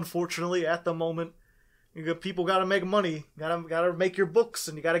is, unfortunately, at the moment. People got to make money. Got to make your books,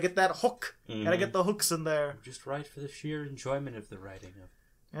 and you got to get that hook. Got to get the hooks in there. Just write for the sheer enjoyment of the writing of.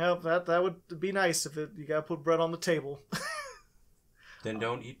 Yeah, that would be nice if you gotta put bread on the table. Then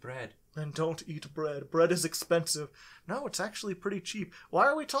don't eat bread. Then don't eat bread. Bread is expensive. No, it's actually pretty cheap. Why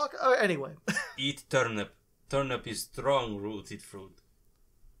are we talking? Anyway. Eat turnip. Turnip is strong-rooted fruit.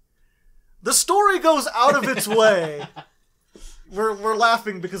 The story goes out of its way. We're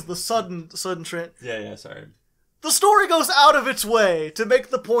laughing because the sudden trend. Yeah, sorry. The story goes out of its way to make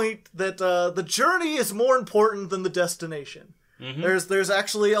the point that the journey is more important than the destination. There's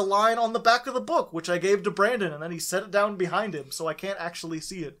actually a line on the back of the book, which I gave to Brandon, and then he set it down behind him, so I can't actually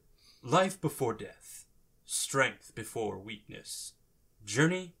see it. Life before death. Strength before weakness.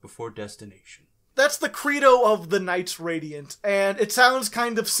 Journey before destination. That's the credo of the Knights Radiant, and it sounds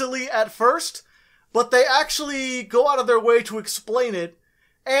kind of silly at first, but they actually go out of their way to explain it,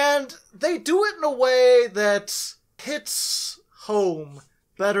 and they do it in a way that hits home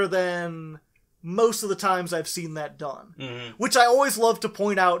better than most of the times I've seen that done. Mm-hmm. Which I always love to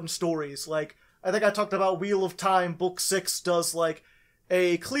point out in stories. Like, I think I talked about Wheel of Time, Book 6 does, like,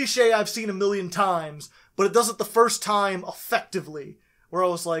 a cliche I've seen a million times, but it does it the first time effectively. Where I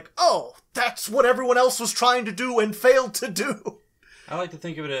was like, oh, that's what everyone else was trying to do and failed to do. I like to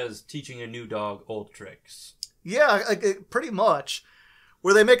think of it as teaching a new dog old tricks. Yeah, pretty much.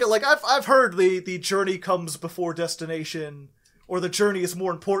 Where they make it like, I've heard the journey comes before destination, or the journey is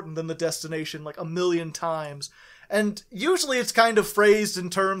more important than the destination, like a million times. And usually it's kind of phrased in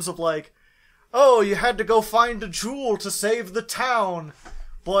terms of like, oh, you had to go find a jewel to save the town,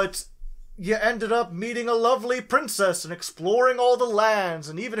 but you ended up meeting a lovely princess and exploring all the lands,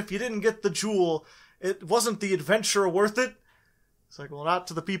 and even if you didn't get the jewel, it wasn't the adventure worth it. It's like, well, not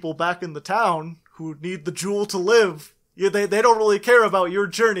to the people back in the town who need the jewel to live. Yeah, they don't really care about your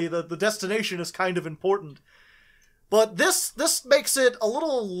journey. The destination is kind of important. But this makes it a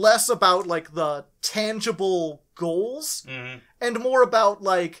little less about, like, the tangible goals, and more about,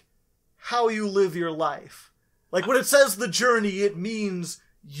 like, how you live your life. Like, when it says the journey, it means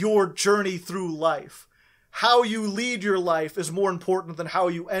your journey through life. How you lead your life is more important than how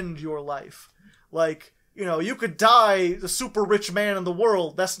you end your life. Like, you know, you could die the super rich man in the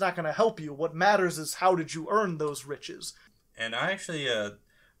world. That's not going to help you. What matters is how did you earn those riches. And I actually,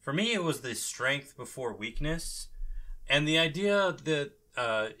 for me, it was the strength before weakness. And the idea that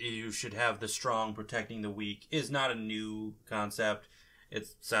you should have the strong protecting the weak is not a new concept.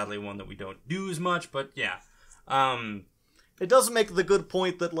 It's sadly one that we don't do as much, but yeah. It does make the good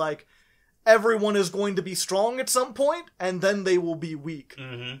point that, like, everyone is going to be strong at some point, and then they will be weak.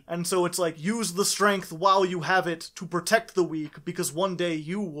 Mm-hmm. And so it's like, use the strength while you have it to protect the weak, because one day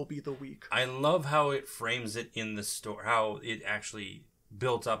you will be the weak. I love how it frames it in the story, how it actually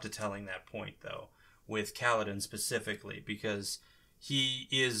built up to telling that point, though, with Kaladin specifically, because he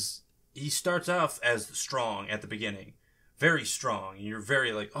starts off as strong at the beginning, very strong, and you're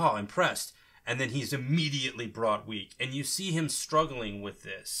very like, oh, impressed, and then he's immediately brought weak, and you see him struggling with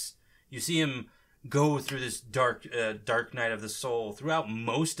this. You see him go through this dark night of the soul. Throughout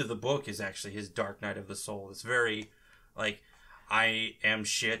most of the book is actually his dark night of the soul. It's very, like, I am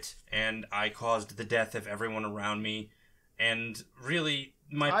shit, and I caused the death of everyone around me, and really,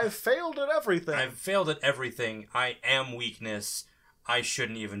 I've failed at everything. I've failed at everything. I am weakness. I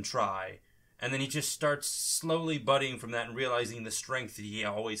shouldn't even try. And then he just starts slowly budding from that and realizing the strength that he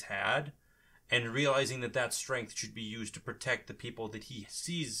always had, and realizing that strength should be used to protect the people that he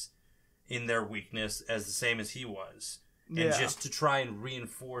sees in their weakness as the same as he was. And just to try and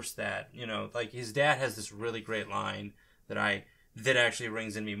reinforce that, you know, like his dad has this really great line that actually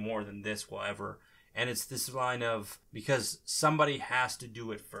rings in me more than this will ever. And it's this line of, because somebody has to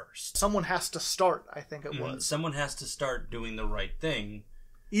do it first. Someone has to start, I think it was. Someone has to start doing the right thing.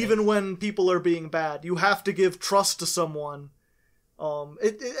 Even when people are being bad, you have to give trust to someone.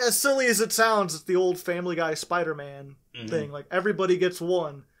 As silly as it sounds, it's the old Family Guy Spider-Man thing. Like, everybody gets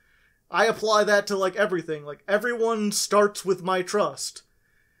one. I apply that to, like, everything. Like, everyone starts with my trust.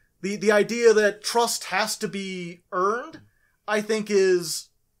 The idea that trust has to be earned, I think it's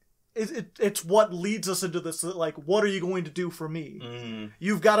what leads us into this, like, what are you going to do for me?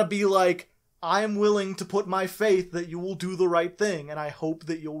 You've got to be like, I'm willing to put my faith that you will do the right thing, and I hope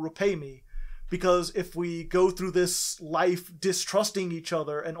that you'll repay me. Because if we go through this life distrusting each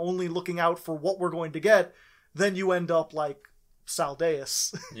other and only looking out for what we're going to get, then you end up like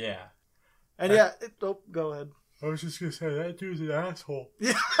Saldeus. Yeah. And go ahead. I was just going to say, that dude's an asshole.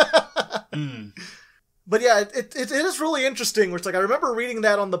 Yeah. But yeah, it is really interesting, where it's like, I remember reading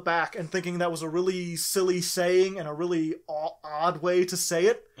that on the back and thinking that was a really silly saying and a really odd way to say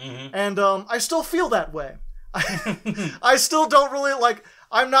it. And I still feel that way. I still don't really, like,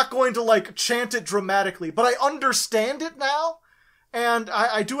 I'm not going to, like, chant it dramatically, but I understand it now, and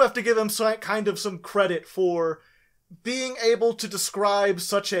I do have to give him some credit for being able to describe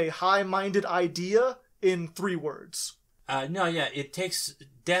such a high-minded idea in 3 words. It takes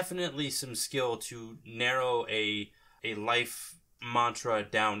definitely some skill to narrow a life mantra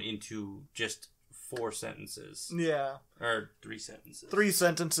down into just 4 sentences. Yeah. Or 3 sentences. 3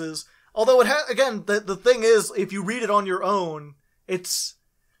 sentences. Although, again, the thing is, if you read it on your own, it's...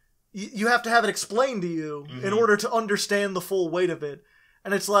 You have to have it explained to you in order to understand the full weight of it.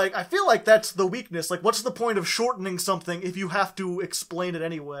 And it's like, I feel like that's the weakness. Like, what's the point of shortening something if you have to explain it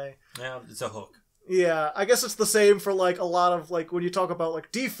anyway? Yeah, it's a hook. Yeah, I guess it's the same for, like, a lot of, like, when you talk about,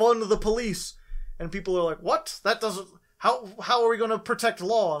 like, defund the police. And people are like, what? That doesn't... How are we going to protect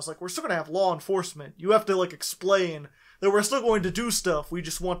laws? Like, we're still going to have law enforcement. You have to, like, explain that we're still going to do stuff. We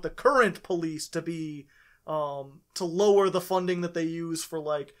just want the current police to be to lower the funding that they use for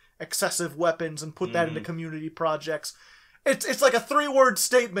like excessive weapons and put that into community projects. It's like a 3-word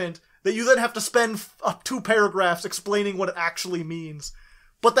statement that you then have to spend up 2 paragraphs explaining what it actually means.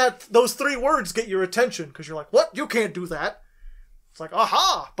 But those 3 words get your attention because you're like, what? You can't do that. It's like,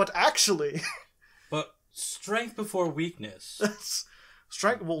 aha, but actually. But strength before weakness.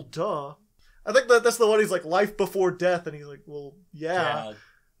 Strength, well, duh. I think that's the one he's like, life before death, and he's like, well, yeah.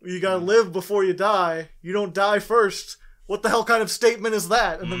 You gotta live before you die. You don't die first. What the hell kind of statement is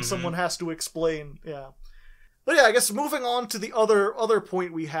that? And then someone has to explain, yeah. But yeah, I guess moving on to the other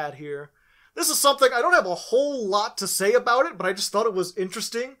point we had here. This is something, I don't have a whole lot to say about it, but I just thought it was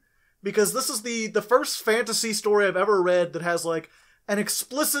interesting. Because this is the first fantasy story I've ever read that has, like, an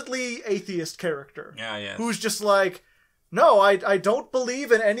explicitly atheist character. Yeah. Who's just like, no, I don't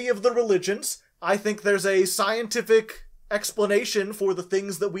believe in any of the religions. I think there's a scientific explanation for the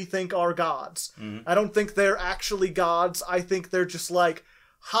things that we think are gods. I don't think they're actually gods. I think they're just, like,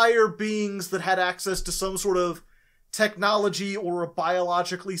 higher beings that had access to some sort of technology or are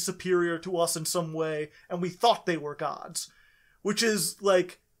biologically superior to us in some way, and we thought they were gods. Which is,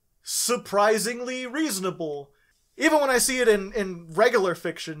 like, surprisingly reasonable. Even when I see it in regular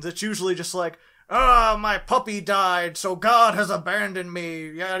fictions, it's usually just like, my puppy died, so God has abandoned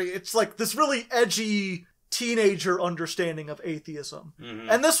me. Yeah, it's like this really edgy teenager understanding of atheism.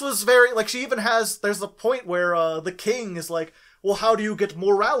 And this was very, like, she even has, there's the point where the king is like, well, how do you get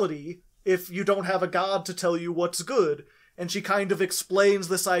morality if you don't have a god to tell you what's good? And she kind of explains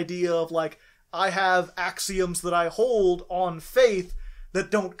this idea of, like, I have axioms that I hold on faith that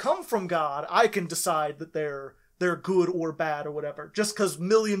don't come from God. I can decide that they're good or bad or whatever. Just because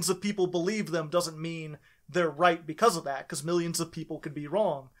millions of people believe them doesn't mean they're right because of that, because millions of people could be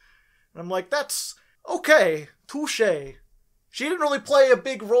wrong. And I'm like, that's okay, touche. She didn't really play a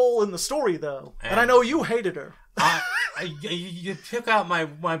big role in the story, though. And I know you hated her. You took out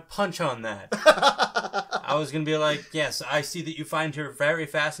my punch on that. I was going to be like, yes, I see that you find her very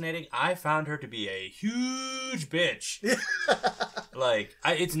fascinating. I found her to be a huge bitch. Like,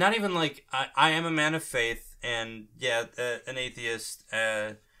 it's not even like, I am a man of faith, and yeah, an atheist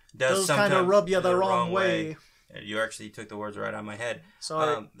does sometimes kind of rub you the wrong way. You actually took the words right out of my head.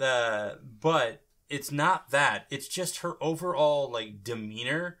 Sorry. But it's not that. It's just her overall, like,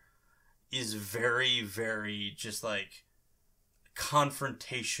 demeanor is very, very just, like,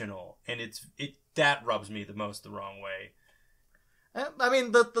 confrontational, and that rubs me the wrong way. I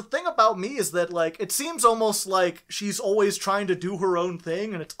mean, the thing about me is that, like, it seems almost like she's always trying to do her own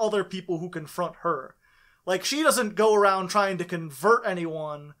thing, and it's other people who confront her. Like, she doesn't go around trying to convert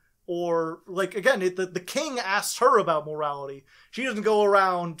anyone, or, like, again, the king asks her about morality. She doesn't go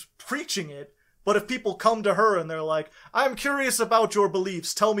around preaching it, but if people come to her and they're like, I'm curious about your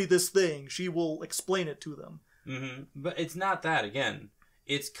beliefs, tell me this thing, she will explain it to them. But it's not that, again.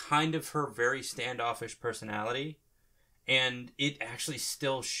 It's kind of her very standoffish personality. And it actually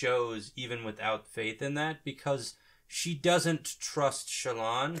still shows even without faith in that, because she doesn't trust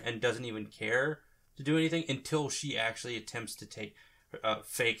Shallan and doesn't even care to do anything until she actually attempts to take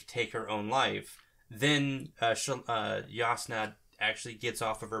her own life. Then Yasna actually gets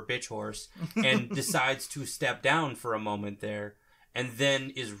off of her bitch horse and decides to step down for a moment there, and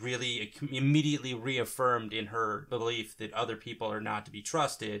then is really immediately reaffirmed in her belief that other people are not to be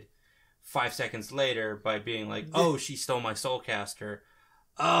trusted 5 seconds later by being like, oh, she stole my soulcaster.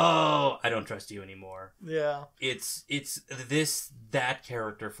 Oh, I don't trust you anymore. Yeah. It's that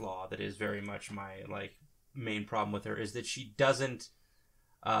character flaw that is very much my, like, main problem with her, is that she doesn't,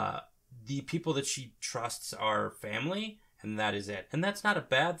 the people that she trusts are family, and that is it. And that's not a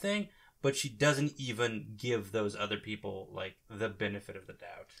bad thing, but she doesn't even give those other people, like, the benefit of the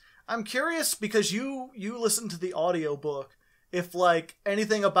doubt. I'm curious, because you listened to the audiobook, if, like,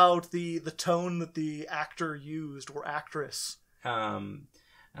 anything about the tone that the actor used or actress.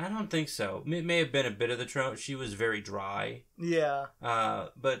 I don't think so. It may have been a bit of the tone. She was very dry. Yeah.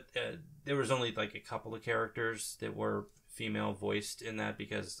 But there was only, like, a couple of characters that were female voiced in that,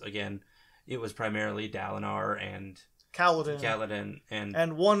 because, again, it was primarily Dalinar and Kaladin,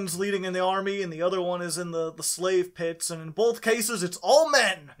 and one's leading in the army, and the other one is in the slave pits, and in both cases, it's all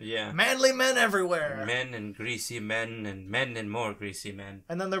men. Yeah. Manly men everywhere. Men and greasy men and more greasy men.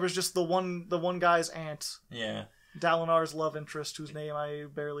 And then there was just the one guy's aunt. Yeah. Dalinar's love interest, whose name I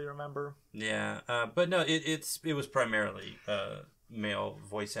barely remember. Yeah. But no, it was primarily male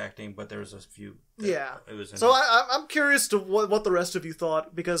voice acting, but there was a few. Yeah. So I'm curious to what the rest of you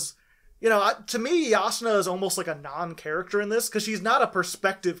thought, because, you know, to me, Yasna is almost like a non-character in this, because she's not a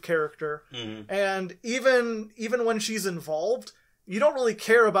perspective character. Mm-hmm. And even when she's involved, you don't really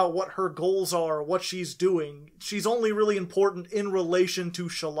care about what her goals are, what she's doing. She's only really important in relation to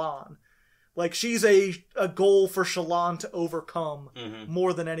Shallan. Like, she's a goal for Shallan to overcome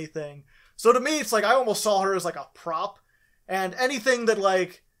more than anything. So to me, it's like, I almost saw her as like a prop. And anything that,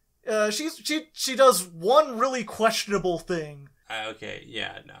 like, she does one really questionable thing. Okay,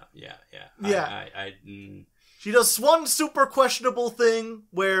 yeah, no, yeah. She does one super questionable thing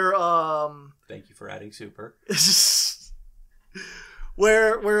where, Thank you for adding super.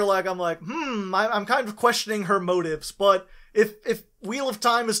 where like, I'm like, I'm kind of questioning her motives, but if Wheel of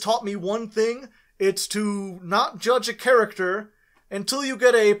Time has taught me one thing, it's to not judge a character until you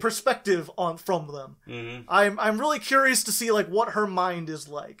get a perspective from them. Mm-hmm. I'm really curious to see, like, what her mind is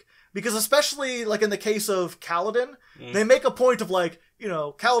like. Because especially, like, in the case of Kaladin, they make a point of, like, you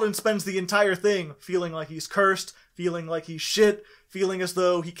know, Kaladin spends the entire thing feeling like he's cursed, feeling like he's shit, feeling as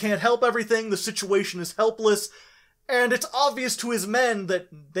though he can't help everything, the situation is helpless, and it's obvious to his men that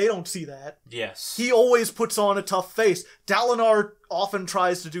they don't see that. Yes. He always puts on a tough face. Dalinar often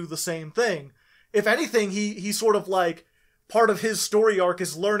tries to do the same thing. If anything, he sort of, like, part of his story arc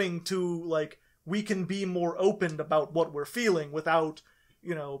is learning to, like, we can be more open about what we're feeling without,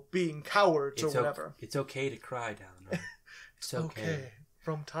 you know, being cowards or whatever. It's okay to cry, Dalinar. It's okay.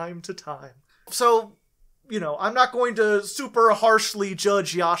 From time to time. So, you know, I'm not going to super harshly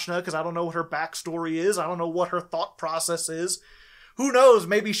judge Yashna because I don't know what her backstory is. I don't know what her thought process is. Who knows?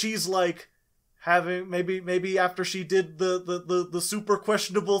 Maybe she's like maybe after she did the super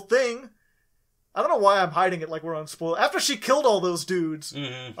questionable thing. I don't know why I'm hiding it like we're on spoil. After she killed all those dudes,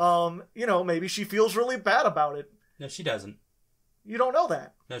 you know, maybe she feels really bad about it. No, she doesn't. You don't know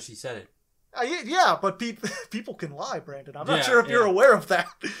that. No, she said it. Yeah, but people can lie, Brandon. I'm not sure if you're aware of that.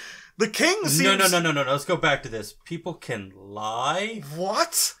 The king seems... No. Let's go back to this. People can lie?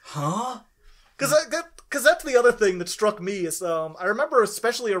 What? Huh? Because that's the other thing that struck me is, I remember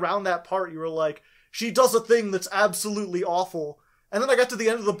especially around that part, you were like, she does a thing that's absolutely awful. And then I got to the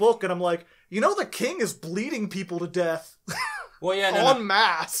end of the book and I'm like, you know, the king is bleeding people to death. Well, yeah, en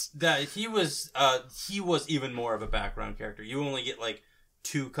masse. That he was even more of a background character. You only get like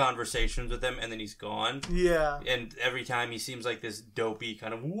 2 conversations with him, and then he's gone. Yeah. And every time he seems like this dopey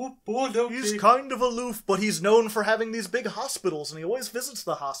kind of He's kind of aloof, but he's known for having these big hospitals, and he always visits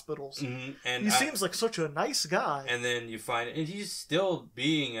the hospitals. Mm-hmm. And he seems like such a nice guy. And then you find, and he's still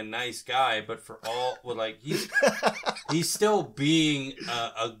being a nice guy, but for all, well, like he's still being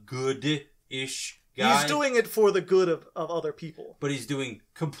a good-ish guy. He's doing it for the good of other people. But he's doing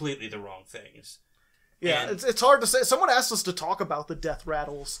completely the wrong things. Yeah, and it's hard to say. Someone asked us to talk about the death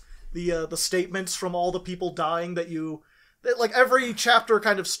rattles, the statements from all the people dying that like every chapter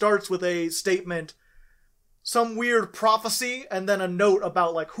kind of starts with a statement, some weird prophecy, and then a note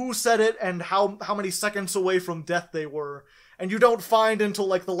about like who said it and how many seconds away from death they were. And you don't find until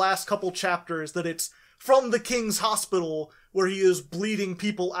like the last couple chapters that it's from the king's hospital where he is bleeding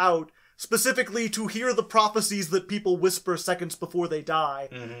people out, specifically to hear the prophecies that people whisper seconds before they die.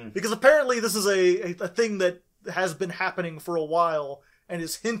 Mm-hmm. Because apparently this is a thing that has been happening for a while and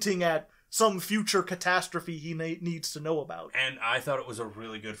is hinting at some future catastrophe he needs to know about. And I thought it was a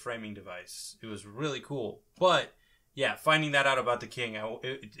really good framing device. It was really cool. But, yeah, finding that out about the king,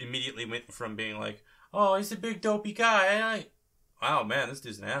 it immediately went from being like, oh, he's a big dopey guy. Wow, man, this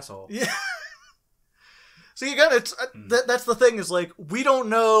dude's an asshole. Yeah. See, again, it's that's the thing, is like, we don't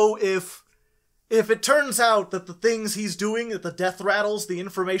know if it turns out that the things he's doing, that the death rattles, the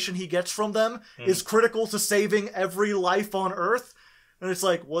information he gets from them, is critical to saving every life on Earth. And it's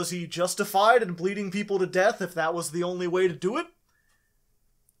like, was he justified in bleeding people to death if that was the only way to do it?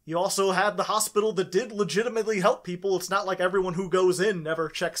 You also had the hospital that did legitimately help people. It's not like everyone who goes in never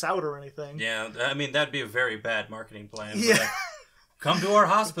checks out or anything. Yeah, I mean, that'd be a very bad marketing plan. Yeah. Like, come to our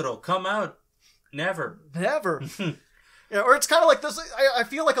hospital. Come out. Never. Yeah, or it's kind of like this. I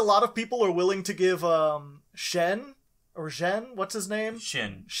feel like a lot of people are willing to give Shen, what's his name?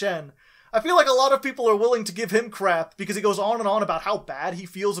 Shen. I feel like a lot of people are willing to give him crap because he goes on and on about how bad he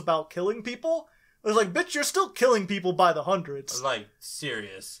feels about killing people. It's like, bitch, you're still killing people by the hundreds. Like,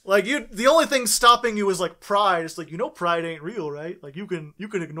 serious. Like, the only thing stopping you is like pride. It's like, you know, pride ain't real, right? Like, you can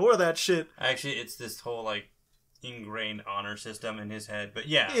ignore that shit. Actually, it's this whole like ingrained honor system in his head. But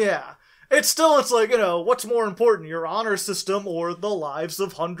yeah. Yeah. It's like, you know, what's more important, your honor system or the lives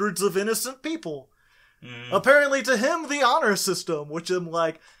of hundreds of innocent people? Apparently to him, the honor system, which I'm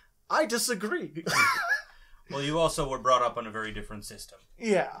like, I disagree. Well, you also were brought up on a very different system.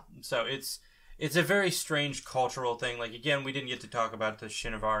 Yeah. So it's a very strange cultural thing. Like, again, we didn't get to talk about the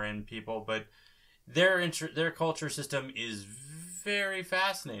Shinavaran people, but their culture system is very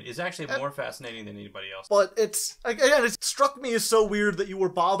fascinating. It's actually more fascinating than anybody else. But it struck me as so weird that you were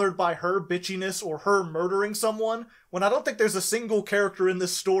bothered by her bitchiness or her murdering someone, when I don't think there's a single character in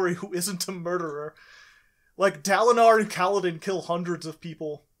this story who isn't a murderer. Like, Dalinar and Kaladin kill hundreds of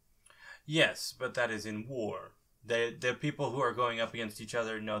people. Yes, but that is in war. The people who are going up against each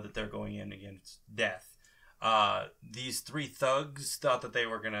other know that they're going in against death. These three thugs thought that they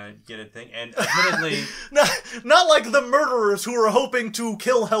were gonna get a thing, and admittedly... not like the murderers who were hoping to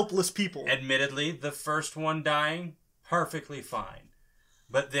kill helpless people. Admittedly, the first one dying, perfectly fine.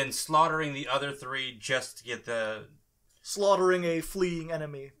 But then slaughtering the other three just to get the... Slaughtering a fleeing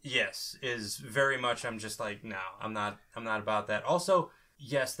enemy. Yes, is very much, I'm just like, no, I'm not about that. Also,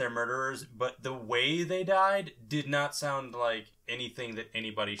 yes, they're murderers, but the way they died did not sound like anything that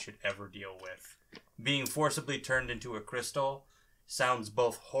anybody should ever deal with. Being forcibly turned into a crystal sounds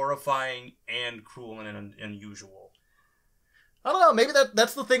both horrifying and cruel and unusual. I don't know, maybe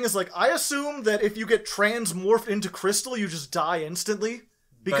that's the thing is, like, I assume that if you get transmorphed into crystal, you just die instantly.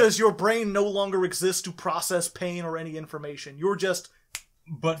 Because your brain no longer exists to process pain or any information. You're just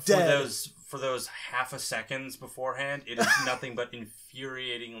dead. For those half a seconds beforehand, it is nothing but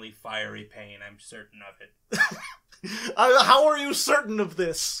infuriatingly fiery pain. I'm certain of it. How are you certain of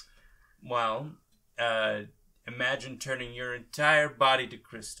this? Well, imagine turning your entire body to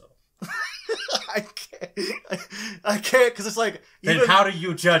crystal. I can't, because it's like... Then how do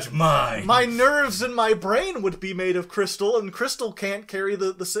you judge mine? My nerves and my brain would be made of crystal, and crystal can't carry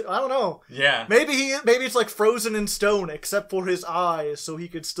the I don't know. Yeah. Maybe it's like frozen in stone, except for his eyes, so he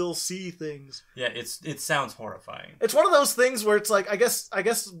could still see things. Yeah, it sounds horrifying. It's one of those things where it's like, I guess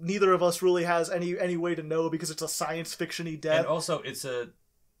neither of us really has any way to know, because it's a science fiction-y death. And also,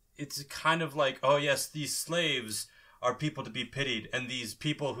 it's kind of like, oh yes, these slaves are people to be pitied, and these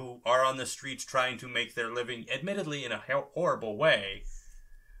people who are on the streets trying to make their living, admittedly in a horrible way,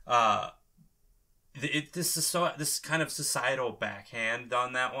 this kind of societal backhand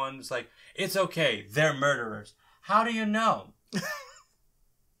on that one. It's like, it's okay, they're murderers. How do you know?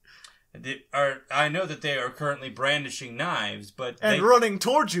 I know that they are currently brandishing knives, but running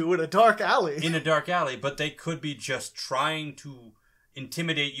towards you in a dark alley. But they could be just trying to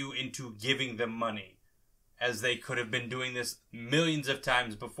intimidate you into giving them money, as they could have been doing this millions of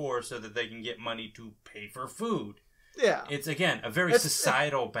times before so that they can get money to pay for food. Yeah. It's, again, a very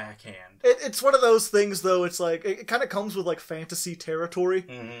societal backhand. It's one of those things, though, it's like, it kind of comes with, like, fantasy territory.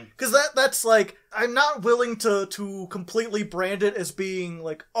 Because that's, like, I'm not willing to completely brand it as being,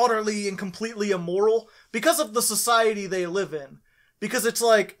 like, utterly and completely immoral because of the society they live in. Because it's,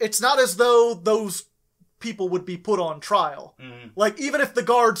 like, it's not as though those people would be put on trial. Like, even if the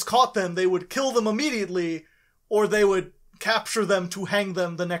guards caught them, they would kill them immediately, or they would capture them to hang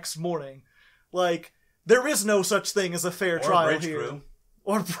them the next morning. Like, there is no such thing as a fair trial here. Crew.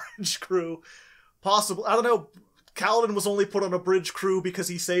 Or bridge crew. Possible. I don't know. Kaladin was only put on a bridge crew because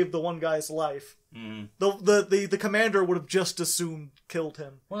he saved the one guy's life. The commander would have just as soon killed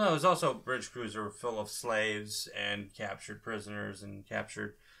him. Well, no, there's also bridge crews are full of slaves and captured prisoners and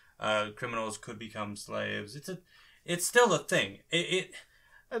captured criminals could become slaves. It's still a thing.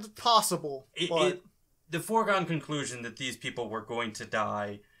 It's possible. The foregone conclusion that these people were going to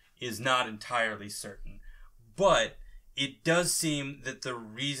die is not entirely certain. But it does seem that the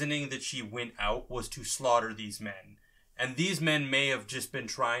reasoning that she went out was to slaughter these men. And these men may have just been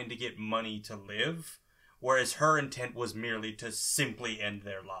trying to get money to live, whereas her intent was merely to simply end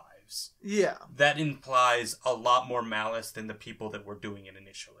their lives. Yeah. That implies a lot more malice than the people that were doing it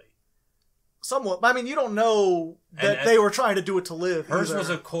initially. Somewhat. I mean, you don't know that they were trying to do it to live. Hers was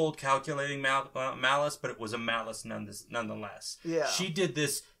a cold, calculating malice, but it was a malice nonetheless. Yeah. She did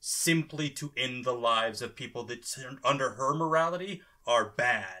this simply to end the lives of people that, under her morality, are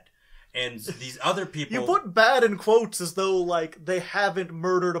bad. And these other people... You put bad in quotes as though, like, they haven't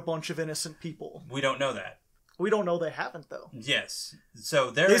murdered a bunch of innocent people. We don't know that. We don't know they haven't, though. Yes. So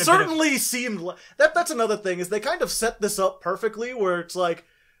they certainly seemed... That's another thing, is they kind of set this up perfectly, where it's like,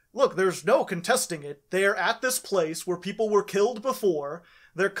 look, there's no contesting it. They're at this place where people were killed before.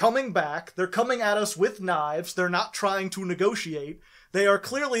 They're coming back. They're coming at us with knives. They're not trying to negotiate. They are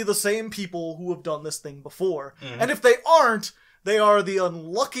clearly the same people who have done this thing before. And if they aren't, they are the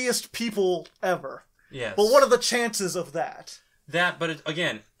unluckiest people ever. Yes. But what are the chances of that? But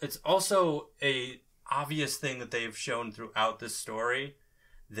again, it's also a obvious thing that they've shown throughout this story,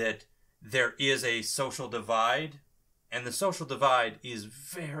 that there is a social divide. And the social divide is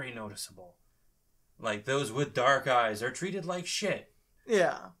very noticeable. Like, those with dark eyes are treated like shit.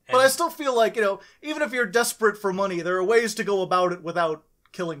 Yeah. But I still feel like, even if you're desperate for money, there are ways to go about it without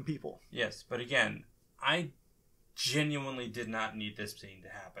killing people. Yes, but again, I genuinely did not need this scene to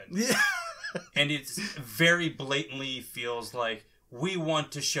happen. Yeah. And it's very blatantly feels like we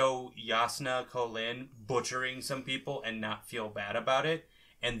want to show Yasna Kholin butchering some people and not feel bad about it,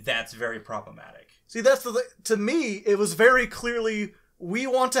 and that's very problematic. See, that's to me, it was very clearly, we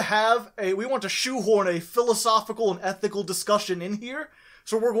want to shoehorn a philosophical and ethical discussion in here,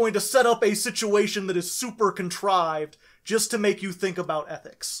 so we're going to set up a situation that is super contrived just to make you think about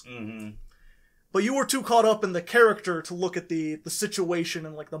ethics. Mm-hmm. But you were too caught up in the character to look at the situation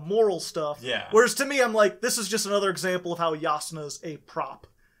and, like, the moral stuff. Yeah. Whereas to me, I'm like, this is just another example of how Yasna's a prop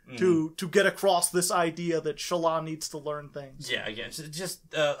to get across this idea that Shallan needs to learn things. Yeah, again, just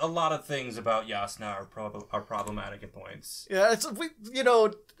a lot of things about Yasna are problematic at points. Yeah,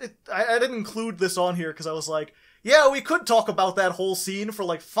 I didn't include this on here because I was like, yeah, we could talk about that whole scene for,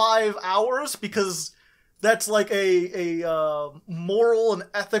 like, 5 hours because that's like a moral and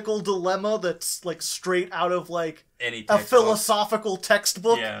ethical dilemma that's like straight out of like a philosophical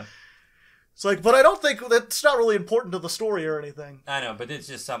textbook. Yeah. It's like, but I don't think that's not really important to the story or anything. I know, but it's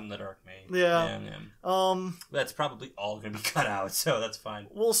just something that irked me. Yeah. That's probably all gonna be cut out, so that's fine.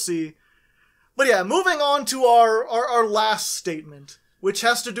 We'll see. But yeah, moving on to our last statement, which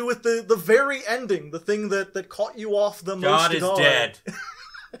has to do with the very ending, the thing that caught you off the most God is dead.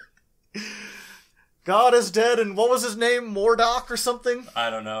 God is dead, and what was his name? Mordock or something?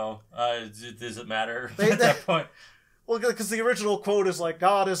 I don't know. Does it matter at that point? Well, because the original quote is like,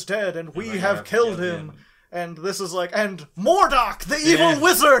 God is dead, and we have killed him. And this is like, and Mordock, the evil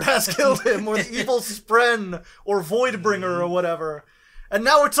wizard, has killed him, or the evil Spren, or Voidbringer, or whatever. And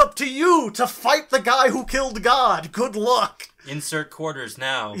now it's up to you to fight the guy who killed God. Good luck. Insert quarters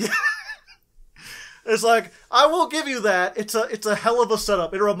now. Yeah. It's like, I will give you that. It's a hell of a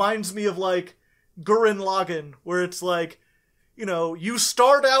setup. It reminds me of, like, Gurren Lagann, where it's like, you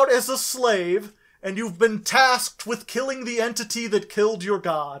start out as a slave, and you've been tasked with killing the entity that killed your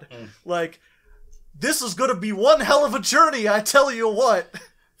god. Like, this is gonna be one hell of a journey, I tell you what.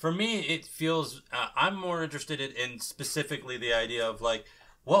 For me, it feels, I'm more interested in specifically the idea of, like,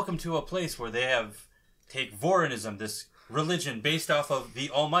 welcome to a place where they take Vorinism, this religion based off of the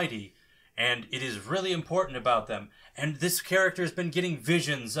Almighty, and it is really important about them. And this character has been getting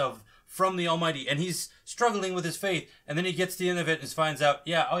visions from the Almighty, and he's struggling with his faith, and then he gets to the end of it and finds out,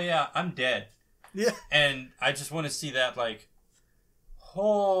 I'm dead. Yeah. And I just want to see that, like,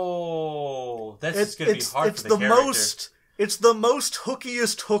 that's just going to be hard for the character. It's the most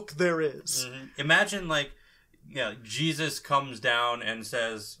hookiest hook there is. Mm-hmm. Imagine, like, Jesus comes down and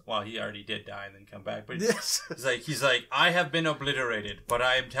says, well, he already did die and then come back, but yes. he's like, I have been obliterated, but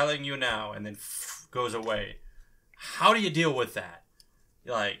I am telling you now, and then goes away. How do you deal with that?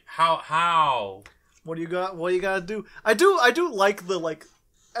 Like, how? What do you gotta do? I do like the, like,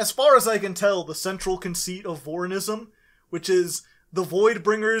 as far as I can tell, the central conceit of Vorinism, which is the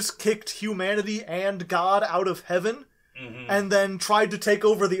Voidbringers kicked humanity and God out of heaven, and then tried to take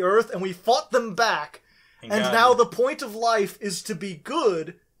over the earth, and we fought them back, and now the point of life is to be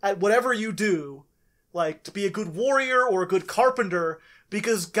good at whatever you do, like, to be a good warrior or a good carpenter,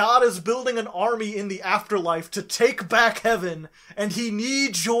 because God is building an army in the afterlife to take back heaven, and he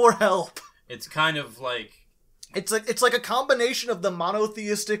needs your help. It's kind of like... It's like a combination of the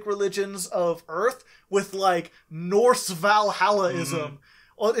monotheistic religions of Earth with, like, Norse Valhallaism.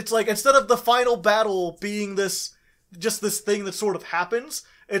 Well, it's like, instead of the final battle being this thing that sort of happens,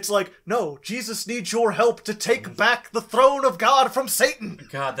 it's like, no, Jesus needs your help to take back the throne of God from Satan.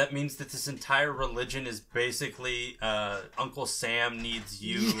 God, that means that this entire religion is basically Uncle Sam needs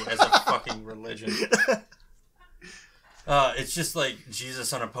you as a fucking religion. It's just like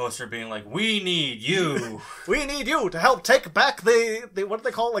Jesus on a poster being like, we need you. We need you to help take back the what do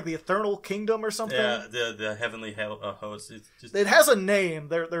they call it? Like the eternal kingdom or something? Yeah, the heavenly host. It has a name,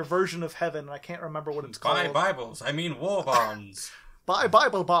 their version of heaven. I can't remember what it's called. Buy Bibles. I mean war bonds. Buy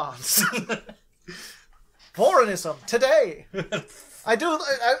Bible bonds. Vorinism today.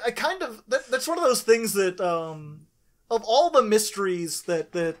 I kind of, that's one of those things that, of all the mysteries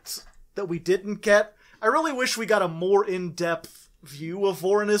that we didn't get, I really wish we got a more in-depth view of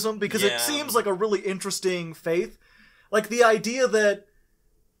Vorinism, because it seems like a really interesting faith. Like, the idea that...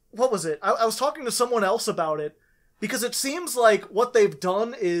 What was it? I was talking to someone else about it, because it seems like what they've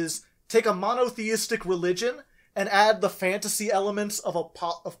done is take a monotheistic religion and add the fantasy elements of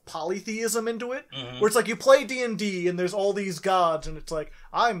polytheism into it, where it's like you play D&D and there's all these gods, and it's like,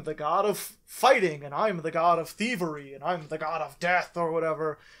 I'm the god of fighting, and I'm the god of thievery, and I'm the god of death, or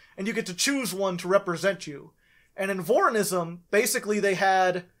whatever, and you get to choose one to represent you. And in Vorinism, basically they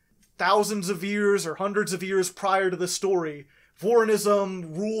had thousands of years or hundreds of years prior to the story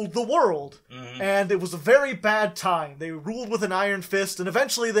Vorinism ruled the world. Mm-hmm. And it was a very bad time. They ruled with an iron fist, and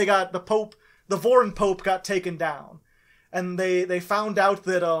eventually they got the Vorin Pope got taken down. And they found out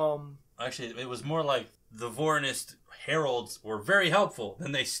that, Actually, it was more like the Vorinist heralds were very helpful,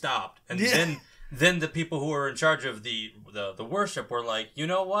 then they stopped. And then the people who were in charge of the worship were like, you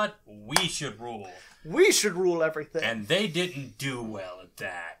know what? We should rule. We should rule everything. And they didn't do well at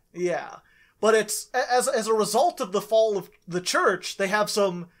that. Yeah. But it's, as a result of the fall of the church, they have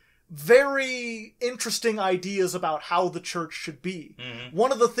some very interesting ideas about how the church should be. Mm-hmm.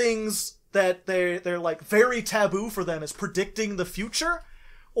 One of the things that they're like very taboo for them is predicting the future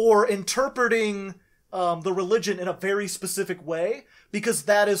or interpreting the religion in a very specific way, because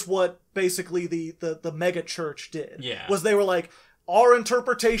that is what basically the mega church did. Yeah. Was they were like, our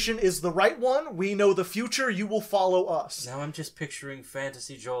interpretation is the right one, we know the future, you will follow us. Now I'm just picturing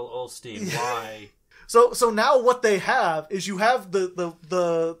fantasy Joel Osteen. Why? So now what they have is you have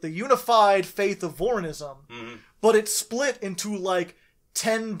the unified faith of Vorinism, Mm-hmm. but it's split into like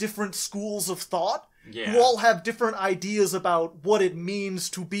 10 different schools of thought Yeah. who all have different ideas about what it means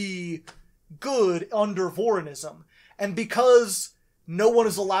to be good under Vorinism. And because no one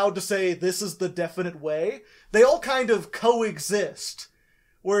is allowed to say this is the definite way, they all kind of coexist.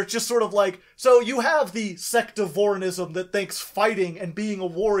 Where it's just sort of like, so you have the sect of Vorinism that thinks fighting and being a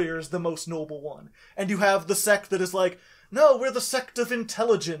warrior is the most noble one. And you have the sect that is like, no, we're the sect of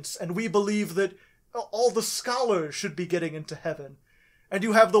intelligence, and we believe that all the scholars should be getting into heaven. And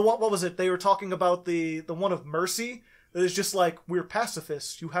you have the one, what was it? They were talking about the one of mercy, that is just like, we're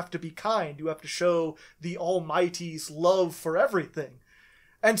pacifists, you have to be kind, you have to show the Almighty's love for everything.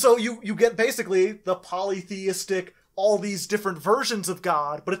 And so you get basically the polytheistic, all these different versions of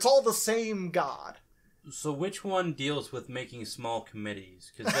God, but it's all the same God. So which one deals with making small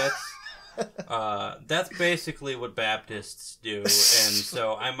committees? Because that's basically what Baptists do, and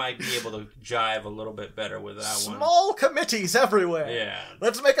so I might be able to jive a little bit better with that one. Small committees everywhere. Yeah.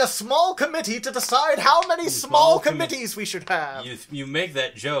 Let's make a small committee to decide how many small committees we should have. You make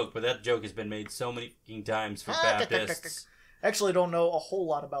that joke, but that joke has been made so many times for Baptists. Actually, don't know a whole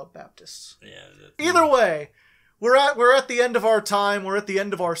lot about Baptists. Yeah. Either way, we're at the end of our time. We're at the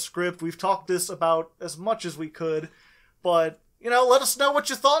end of our script. We've talked this about as much as we could, but let us know what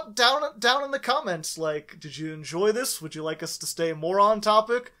you thought down in the comments. Like, did you enjoy this? Would you like us to stay more on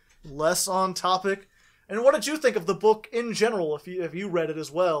topic, less on topic? And what did you think of the book in general? If you read it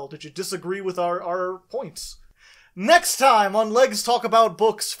as well, did you disagree with our points? Next time on Legs Talk About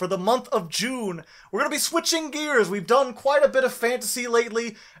Books for the month of June, we're going to be switching gears. We've done quite a bit of fantasy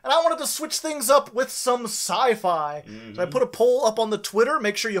lately, and I wanted to switch things up with some sci-fi. Mm-hmm. So I put a poll up on the Twitter.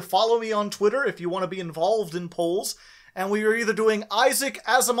 Make sure you follow me on Twitter if you want to be involved in polls. And we are either doing Isaac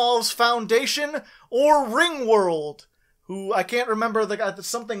Asimov's Foundation or Ringworld, who I can't remember,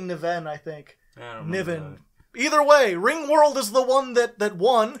 something Niven, I think. I don't remember Niven. Either way, Ringworld is the one that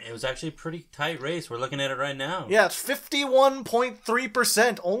won. It was actually a pretty tight race. We're looking at it right now. Yeah, it's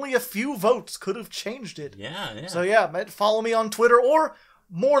 51.3%. Only a few votes could have changed it. Yeah. So yeah, follow me on Twitter, or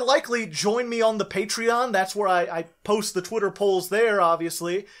more likely, join me on the Patreon. That's where I post the Twitter polls there,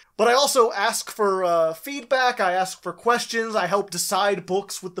 obviously. But I also ask for feedback, I ask for questions, I help decide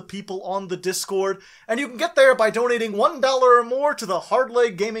books with the people on the Discord. And you can get there by donating $1 or more to the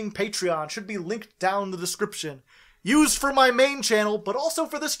Hardleg Gaming Patreon. Should be linked down in the description. Used for my main channel, but also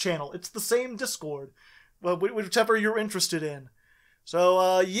for this channel. It's the same Discord. Whichever you're interested in.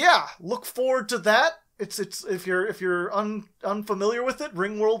 So, yeah, look forward to that. It's if you're unfamiliar with it,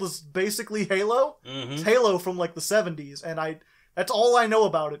 Ringworld is basically Halo. Mm-hmm. It's Halo from like the 70s, and that's all I know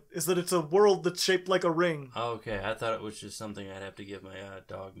about it, is that it's a world that's shaped like a ring. Okay, I thought it was just something I'd have to give my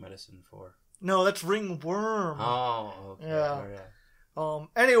dog medicine for. No, that's ringworm. Oh, okay. Yeah. All right.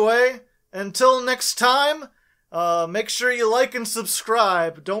 Anyway, until next time, make sure you like and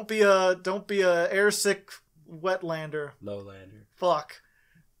subscribe. Don't be a airsick wetlander. Lowlander. Fuck.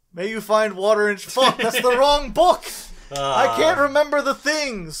 May you find water in... Fuck, that's the wrong book! I can't remember the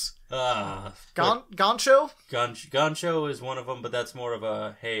things! Gancho? Gancho is one of them, but that's more of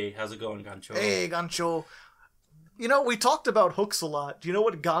a, hey, how's it going, Gancho? Hey, Gancho. We talked about hooks a lot. Do you know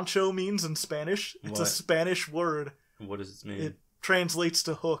what gancho means in Spanish? It's a Spanish word. What does it mean? It translates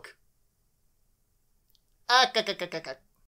to hook.